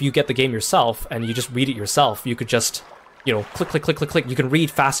 Obviously, if you get the game yourself and you just read it yourself, you could just, click, click, click, click, click. You can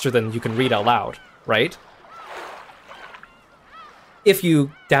read faster than you can read out loud, right? If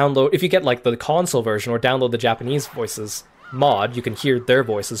you get, like, the console version or download the Japanese voices mod, you can hear their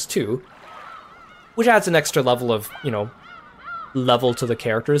voices too, which adds an extra level of, level to the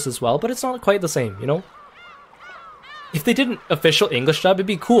characters as well, but it's not quite the same, If they did an official English dub, it'd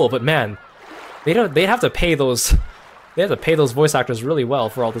be cool, but man, they'd have to pay those voice actors really well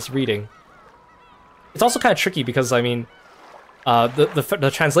for all this reading. It's also kind of tricky because, I mean,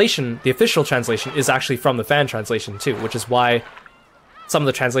 the translation, the official translation, is actually from the fan translation too, which is why some of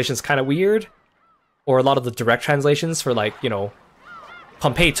the translation's kind of weird, or a lot of the direct translations for, like,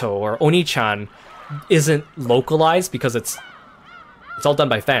 Pampeito or Oni-chan isn't localized because it's all done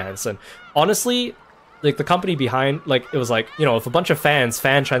by fans. And honestly, like, the company behind, like, it was like, if a bunch of fans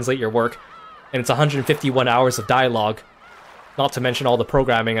fan translate your work, and it's 151 hours of dialogue, not to mention all the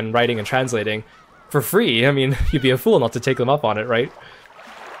programming and writing and translating, for free, I mean, you'd be a fool not to take them up on it, right?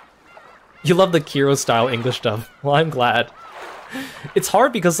 You love the Kirostyle English dub. Well, I'm glad. It's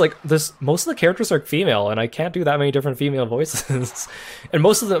hard because, like, most of the characters are female, and I can't do that many different female voices. And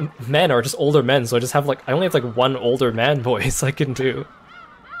most of the men are just older men, so I only have, like, one older man voice I can do.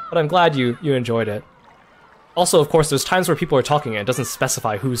 But I'm glad you enjoyed it. Also, of course, there's times where people are talking and it doesn't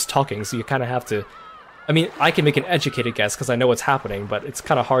specify who's talking, so you kind of have to... I mean, I can make an educated guess because I know what's happening, but it's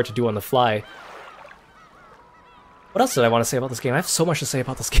kind of hard to do on the fly. What else did I want to say about this game? I have so much to say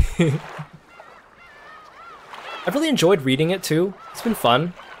about this game. I've really enjoyed reading it, too. It's been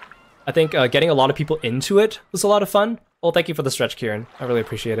fun. I think getting a lot of people into it was a lot of fun. Well, thank you for the stretch, Kieran. I really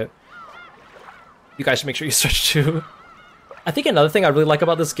appreciate it. You guys should make sure you stretch, too. I think another thing I really like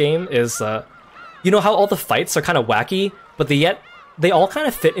about this game is... you know how all the fights are kind of wacky, but they all kind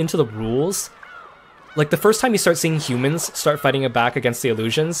of fit into the rules? Like, the first time you start seeing humans start fighting back against the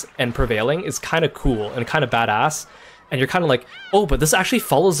illusions and prevailing is kind of cool and kind of badass. And you're kind of like, oh, but this actually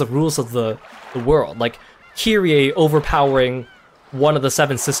follows the rules of the world. Like, Kyrie overpowering one of the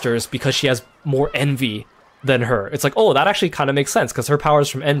 7 sisters because she has more envy than her. It's like, oh, that actually kind of makes sense because her power is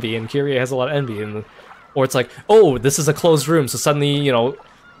from envy and Kyrie has a lot of envy. Or it's like, oh, this is a closed room, so suddenly,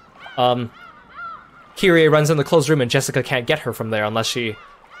 Kyrie runs in the closed room and Jessica can't get her from there unless she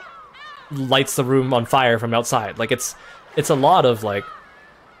lights the room on fire from outside. Like, it's a lot of, like,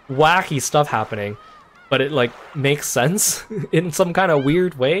 wacky stuff happening, but it, like, makes sense in some kind of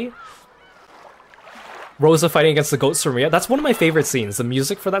weird way. Rosa fighting against the goats from Ria, that's one of my favorite scenes. The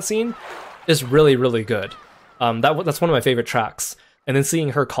music for that scene is really, really good. That's one of my favorite tracks. And then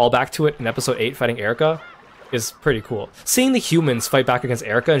seeing her call back to it in episode 8 fighting Erica is pretty cool. Seeing the humans fight back against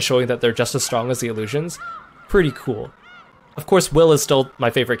Erica and showing that they're just as strong as the illusions, pretty cool. Of course, Will is still my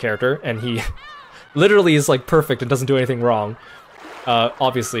favorite character, and he literally is, like, perfect and doesn't do anything wrong.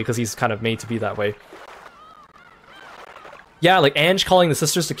 Obviously, because he's kind of made to be that way. Yeah, like Ange calling the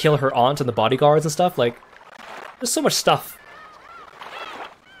sisters to kill her aunt and the bodyguards and stuff. Like, there's so much stuff.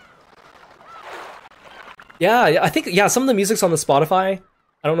 Yeah, I think, yeah, some of the music's on the Spotify.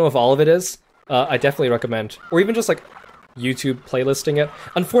 I don't know if all of it is. I definitely recommend. Or even just, like, YouTube playlisting it.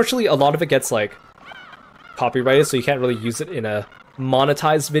 Unfortunately, a lot of it gets, like, copyrighted, so you can't really use it in a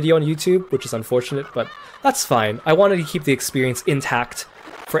monetized video on YouTube, which is unfortunate, but that's fine. I wanted to keep the experience intact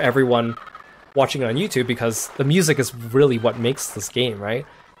for everyone watching it on YouTube, because the music is really what makes this game, right?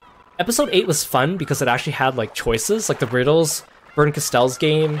 Episode 8 was fun because it actually had, like, choices, like the riddles, Bern Castell's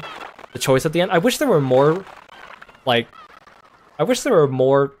game, the choice at the end. I wish there were more, like, I wish there were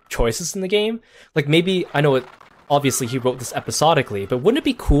more choices in the game. Like, maybe, I know it, obviously he wrote this episodically, but wouldn't it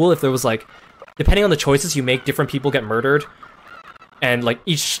be cool if there was, like, depending on the choices you make, different people get murdered, and, like,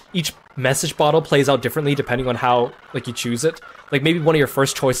 each message bottle plays out differently depending on how, like, you choose it. Like, maybe one of your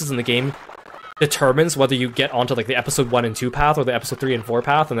first choices in the game determines whether you get onto, like, the episode 1 and 2 path or the episode 3 and 4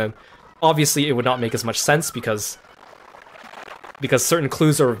 path, and then obviously it would not make as much sense because certain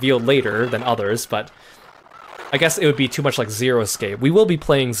clues are revealed later than others, but I guess it would be too much like Zero Escape. We will be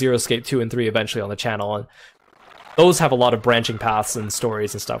playing Zero Escape 2 and 3 eventually on the channel, and those have a lot of branching paths and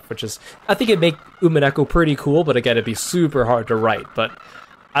stories and stuff, which is, I think it'd make Umineko pretty cool, but again, it'd be super hard to write, but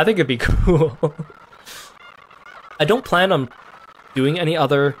I think it'd be cool. I don't plan on doing any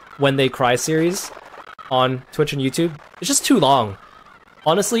other When They Cry series on Twitch and YouTube. It's just too long,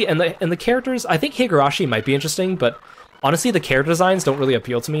 honestly, and the characters, I think Higurashi might be interesting, but honestly, the character designs don't really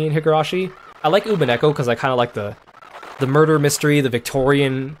appeal to me in Higurashi. I like Umineko because I kind of like the murder mystery, the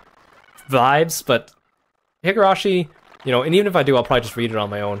Victorian vibes, but Higurashi, you know, and even if I do, I'll probably just read it on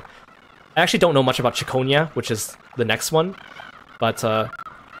my own. I actually don't know much about Chiconia, which is the next one, but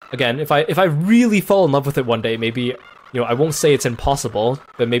again, if I really fall in love with it one day, maybe, you know, I won't say it's impossible,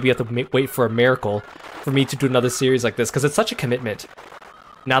 but maybe you have to wait for a miracle for me to do another series like this, because it's such a commitment.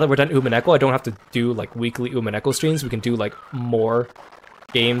 Now that we're done Umineko, I don't have to do, like, weekly Umineko streams. We can do, like, more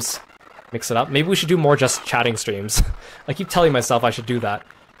games, mix it up. Maybe we should do more just chatting streams. I keep telling myself I should do that.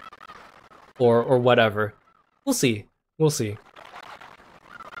 Or whatever. We'll see. We'll see.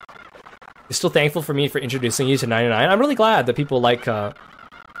 You're still thankful for me for introducing you to 999? I'm really glad that people like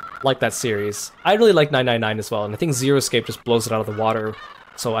that series. I really like 999 as well, and I think Zero Escape just blows it out of the water,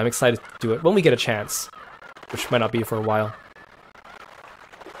 so I'm excited to do it when we get a chance, which might not be for a while.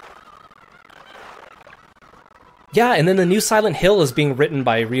 Yeah, and then the new Silent Hill is being written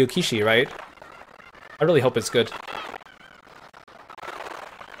by Ryukishi, right? I really hope it's good.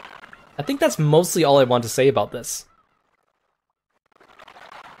 I think that's mostly all I want to say about this.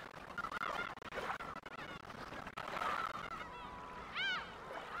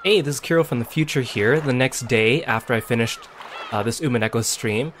 Hey, this is Kiro from the future here. The next day, after I finished this Umineko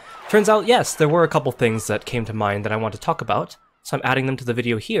stream, turns out, yes, there were a couple things that came to mind that I want to talk about, so I'm adding them to the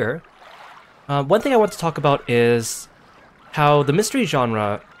video here. One thing I want to talk about is how the mystery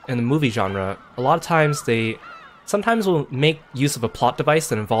genre and the movie genre, a lot of times they sometimes will make use of a plot device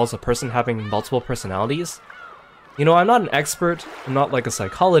that involves a person having multiple personalities. You know, I'm not an expert, I'm not like a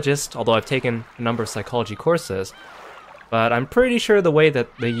psychologist, although I've taken a number of psychology courses, but I'm pretty sure the way that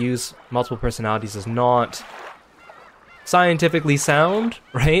they use multiple personalities is not scientifically sound,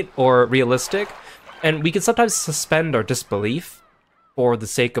 right, or realistic, and we can sometimes suspend our disbelief for the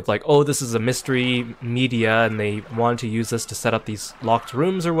sake of, like, oh, this is a mystery media and they want to use this to set up these locked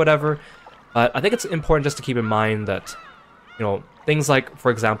rooms or whatever. But I think it's important just to keep in mind that, you know, things like,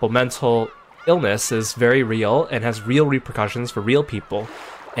 for example, mental illness is very real and has real repercussions for real people,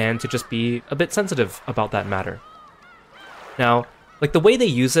 and to just be a bit sensitive about that matter. Now, like, the way they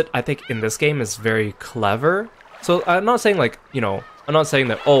use it, I think, in this game is very clever. So I'm not saying, like, you know, I'm not saying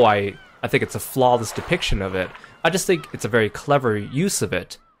that, oh, I think it's a flawless depiction of it. I just think it's a very clever use of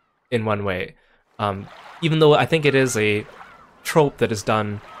it, in one way. Even though I think it is a trope that is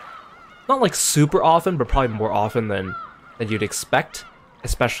done, not like super often, but probably more often than you'd expect,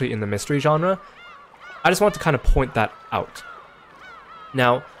 especially in the mystery genre. I just want to kind of point that out.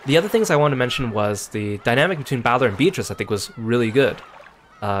 Now, the other things I want to mention was the dynamic between Balor and Beatrice, I think, was really good.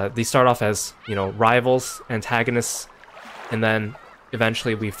 They start off as, you know, rivals, antagonists, and then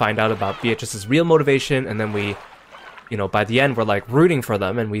eventually we find out about Beatrice's real motivation, and then we, you know, by the end we're like rooting for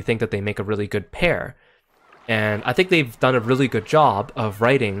them, and we think that they make a really good pair. And I think they've done a really good job of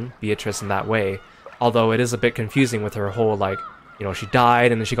writing Beatrice in that way, although it is a bit confusing with her whole, like, you know, she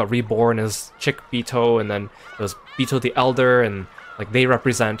died and then she got reborn as Chick Bito, and then it was Bito the Elder, and like they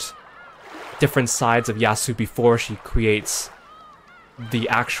represent different sides of Yasu before she creates the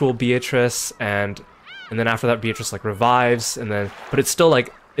actual Beatrice, and then after that Beatrice like revives, and then, but it's still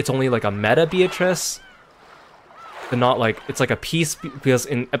like, it's only like a meta Beatrice. but not like it's like a piece, because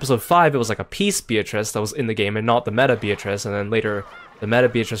in episode 5 it was like a piece Beatrice that was in the game and not the meta Beatrice, and then later the meta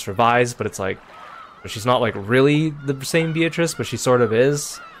Beatrice revives, but it's like she's not like really the same Beatrice, but she sort of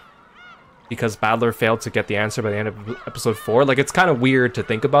is, because Battler failed to get the answer by the end of episode 4. Like, it's kind of weird to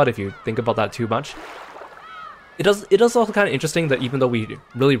think about if you think about that too much. It is also kind of interesting that even though we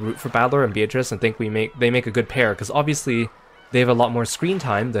really root for Battler and Beatrice and think they make a good pair, because obviously they have a lot more screen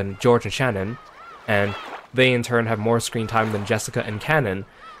time than George and Shannon, and they in turn have more screen time than Jessica and Cannon.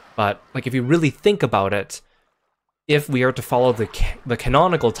 But like, if you really think about it, if we are to follow the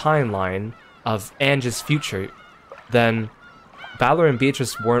canonical timeline of Ange's future, then Battler and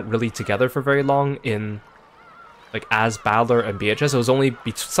Beatrice weren't really together for very long in, like, as Battler and Beatrice. It was only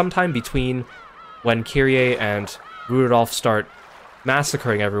sometime between when Kyrie and Rudolph start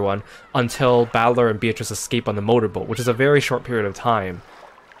massacring everyone until Battler and Beatrice escape on the motorboat, which is a very short period of time.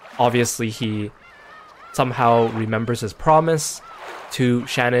 Obviously, he somehow remembers his promise to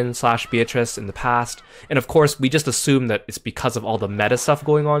Shannon/Beatrice in the past, and of course we just assume that it's because of all the meta stuff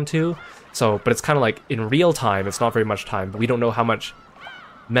going on too. So, but it's kind of like in real time, it's not very much time, but we don't know how much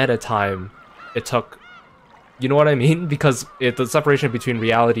meta time it took. You know what I mean? Because the separation between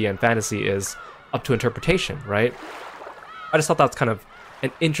reality and fantasy is up to interpretation, right? I just thought that's kind of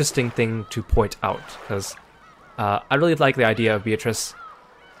an interesting thing to point out, because I really like the idea of Beatrice,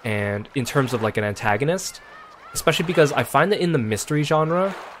 and in terms of like an antagonist, especially because I find that in the mystery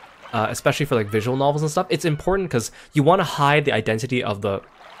genre, especially for like visual novels and stuff, it's important because you want to hide the identity of the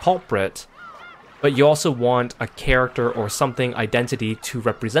culprit, but you also want a character or something identity to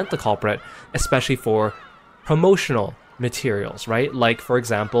represent the culprit, especially for promotional materials, right? Like, for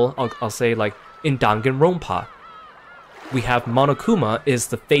example, I'll say like in Danganronpa, we have Monokuma is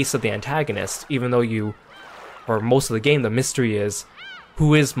the face of the antagonist, even though for most of the game, the mystery is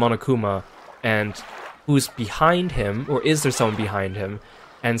who is Monokuma and who's behind him, or is there someone behind him?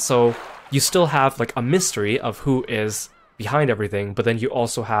 And so you still have like a mystery of who is behind everything, but then you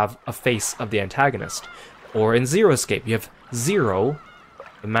also have a face of the antagonist. Or in Zero Escape, you have Zero,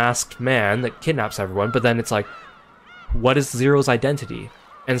 the masked man that kidnaps everyone, but then it's like, what is Zero's identity?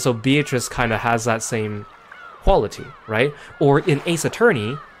 And so Beatrice kind of has that same quality, right? Or in Ace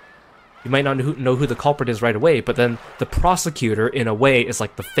Attorney, you might not know who the culprit is right away, but then the prosecutor, in a way, is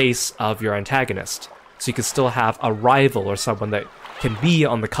like the face of your antagonist. So you can still have a rival or someone that can be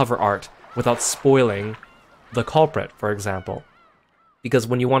on the cover art without spoiling the culprit, for example. Because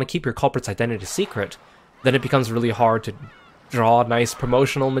when you want to keep your culprit's identity secret, then it becomes really hard to draw nice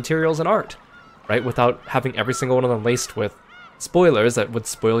promotional materials and art, right? Without having every single one of them laced with spoilers that would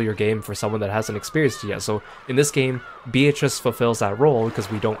spoil your game for someone that hasn't experienced it yet. So in this game, Beatrice fulfills that role because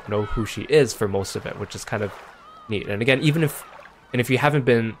we don't know who she is for most of it, which is kind of neat. And again, if you haven't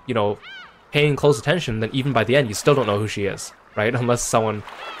been, paying close attention, then even by the end, you still don't know who she is, right? Unless someone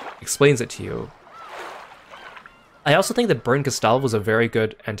explains it to you. I also think that Bern Castell was a very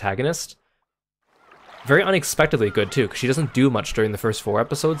good antagonist. Very unexpectedly good, too, because she doesn't do much during the first 4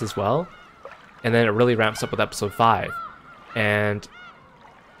 episodes as well. And then it really ramps up with episode 5. And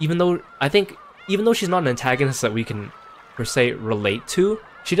even though she's not an antagonist that we can, per se, relate to,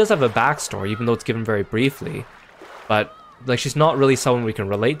 she does have a backstory, even though it's given very briefly. But, like, she's not really someone we can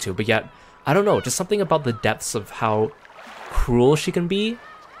relate to, but yet, I don't know, just something about the depths of how cruel she can be,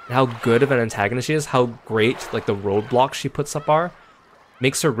 and how good of an antagonist she is, how great, like, the roadblocks she puts up are,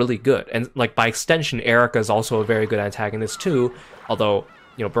 makes her really good. And, like, by extension, Erica is also a very good antagonist, too, although,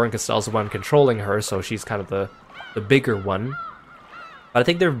 Bern Castell's the one controlling her, so she's kind of the bigger one. But I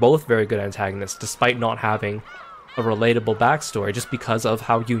think they're both very good antagonists, despite not having a relatable backstory, just because of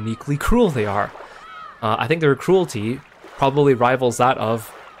how uniquely cruel they are. I think their cruelty probably rivals that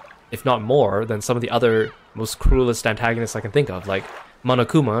of, if not more, than some of the other most cruelest antagonists I can think of, like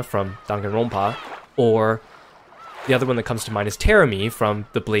Monokuma from Danganronpa, or the other one that comes to mind is Terumi from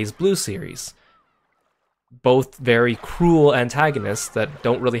the Blaze Blue series. Both very cruel antagonists that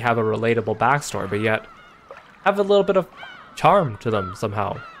don't really have a relatable backstory, but yet have a little bit of charm to them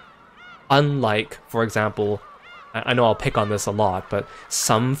somehow. Unlike, for example, I know I'll pick on this a lot, but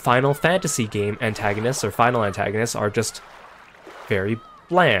some Final Fantasy game antagonists or final antagonists are just very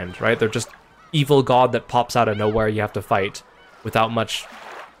bland, right? They're just evil god that pops out of nowhere you have to fight without much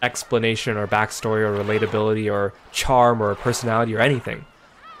explanation or backstory or relatability or charm or personality or anything.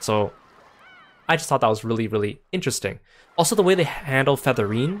 So I just thought that was really, really interesting. Also, the way they handle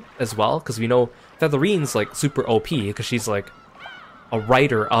Featherine as well, because we know Featherine's like super OP because she's like a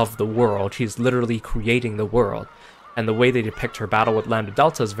writer of the world. She's literally creating the world. And the way they depict her battle with Lambda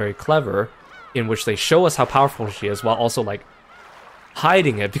Delta is very clever, in which they show us how powerful she is while also like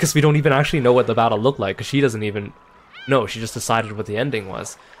hiding it, because we don't even actually know what the battle looked like, because she doesn't even know. She just decided what the ending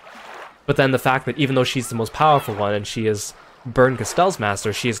was. But then the fact that even though she's the most powerful one and she is Burn Castell's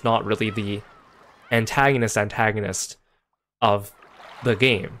master, she is not really the antagonist of the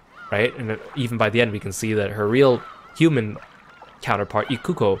game, right? And even by the end, we can see that her real human counterpart,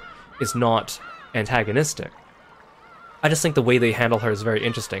 Ikuko, is not antagonistic. I just think the way they handle her is very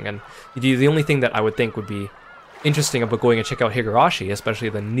interesting, and the only thing that I would think would be interesting about going and check out Higurashi, especially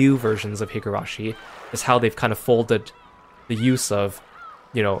the new versions of Higurashi, is how they've kind of folded the use of,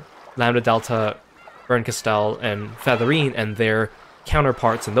 you know, Lambda Delta, Burn Castell, and Featherine and their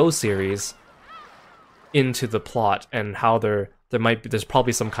counterparts in those series into the plot, and how there's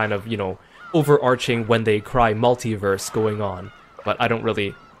probably some kind of, you know, overarching When They Cry multiverse going on, but I don't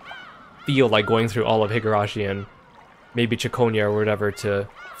really feel like going through all of Higurashi and maybe Chiconia or whatever to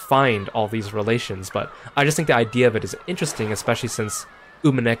find all these relations, but I just think the idea of it is interesting, especially since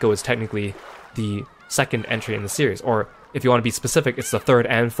Umineko is technically the second entry in the series, or if you want to be specific, it's the third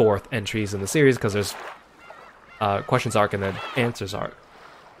and fourth entries in the series, because there's questions arc and then answers arc.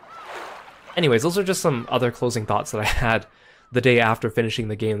 Anyways, those are just some other closing thoughts that I had the day after finishing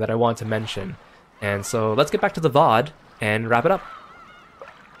the game that I want to mention, and so let's get back to the VOD and wrap it up.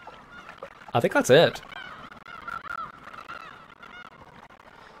 I think that's it.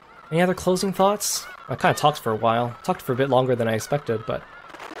 Any other closing thoughts? I kind of talked for a while. Talked for a bit longer than I expected, but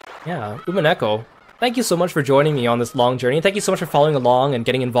yeah, Umineko, thank you so much for joining me on this long journey. Thank you so much for following along and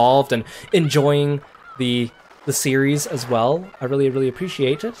getting involved and enjoying the series as well. I really, really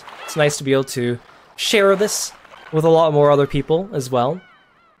appreciate it. It's nice to be able to share this with a lot more other people as well.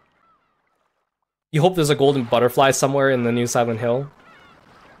 You hope there's a golden butterfly somewhere in the new Silent Hill.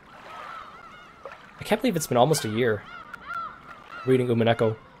 I can't believe it's been almost a year reading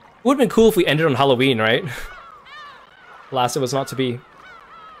Umineko. It would have been cool if we ended on Halloween, right? Alas, it was not to be.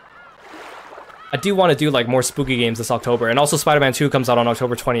 I do want to do like more spooky games this October, and also Spider-Man 2 comes out on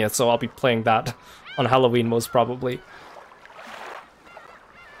October 20th, so I'll be playing that on Halloween most probably.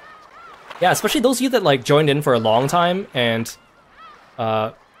 Yeah, especially those of you that like joined in for a long time and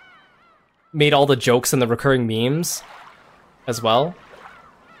made all the jokes and the recurring memes as well.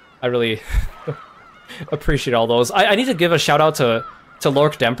 I really appreciate all those. I need to give a shout out to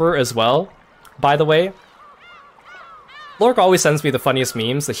Lork Demper as well, by the way. Lork always sends me the funniest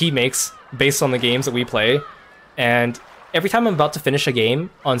memes that he makes based on the games that we play, and every time I'm about to finish a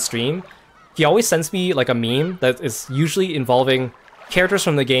game on stream, he always sends me like a meme that is usually involving characters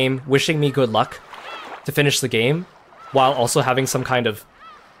from the game wishing me good luck to finish the game, while also having some kind of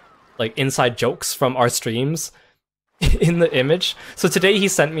like inside jokes from our streams in the image. So today he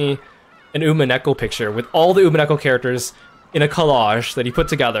sent me an Umineko picture with all the Umineko characters in a collage that he put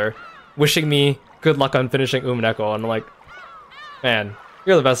together, wishing me good luck on finishing Umineko, and I'm like, man,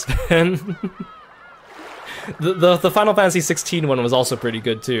 you're the best, man. the Final Fantasy 16 one was also pretty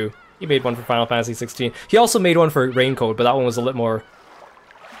good too. He made one for Final Fantasy 16. He also made one for Raincoat, but that one was a little more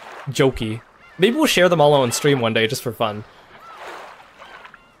jokey. Maybe we'll share them all on stream one day just for fun.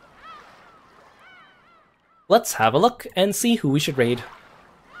 Let's have a look and see who we should raid.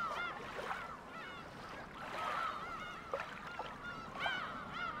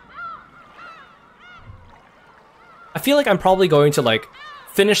 I feel like I'm probably going to like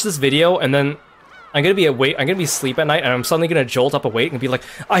finish this video and then I'm gonna be awake. I'm gonna be asleep at night, and I'm suddenly gonna jolt up awake and be like,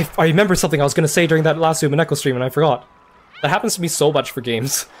 I remember something I was gonna say during that last Umineko stream and I forgot. That happens to me so much for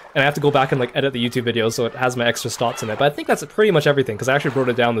games, and I have to go back and like edit the YouTube video so it has my extra thoughts in it. But I think that's pretty much everything because I actually wrote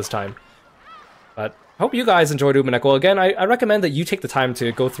it down this time. But I hope you guys enjoyed Umineko. Again, I recommend that you take the time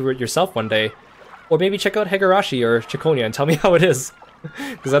to go through it yourself one day, or maybe check out Higurashi or Chiconia and tell me how it is,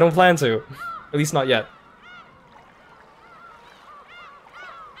 because I don't plan to, at least not yet.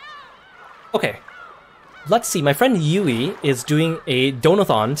 Okay, let's see. My friend Yui is doing a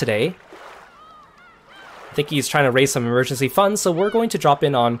donathon today. I think he's trying to raise some emergency funds, so we're going to drop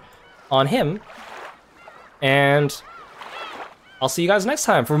in on him. And I'll see you guys next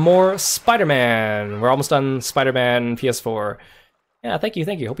time for more Spider-Man. We're almost done Spider-Man PS4. Yeah, thank you,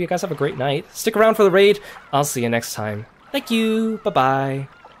 thank you. Hope you guys have a great night. Stick around for the raid. I'll see you next time. Thank you. Bye-bye.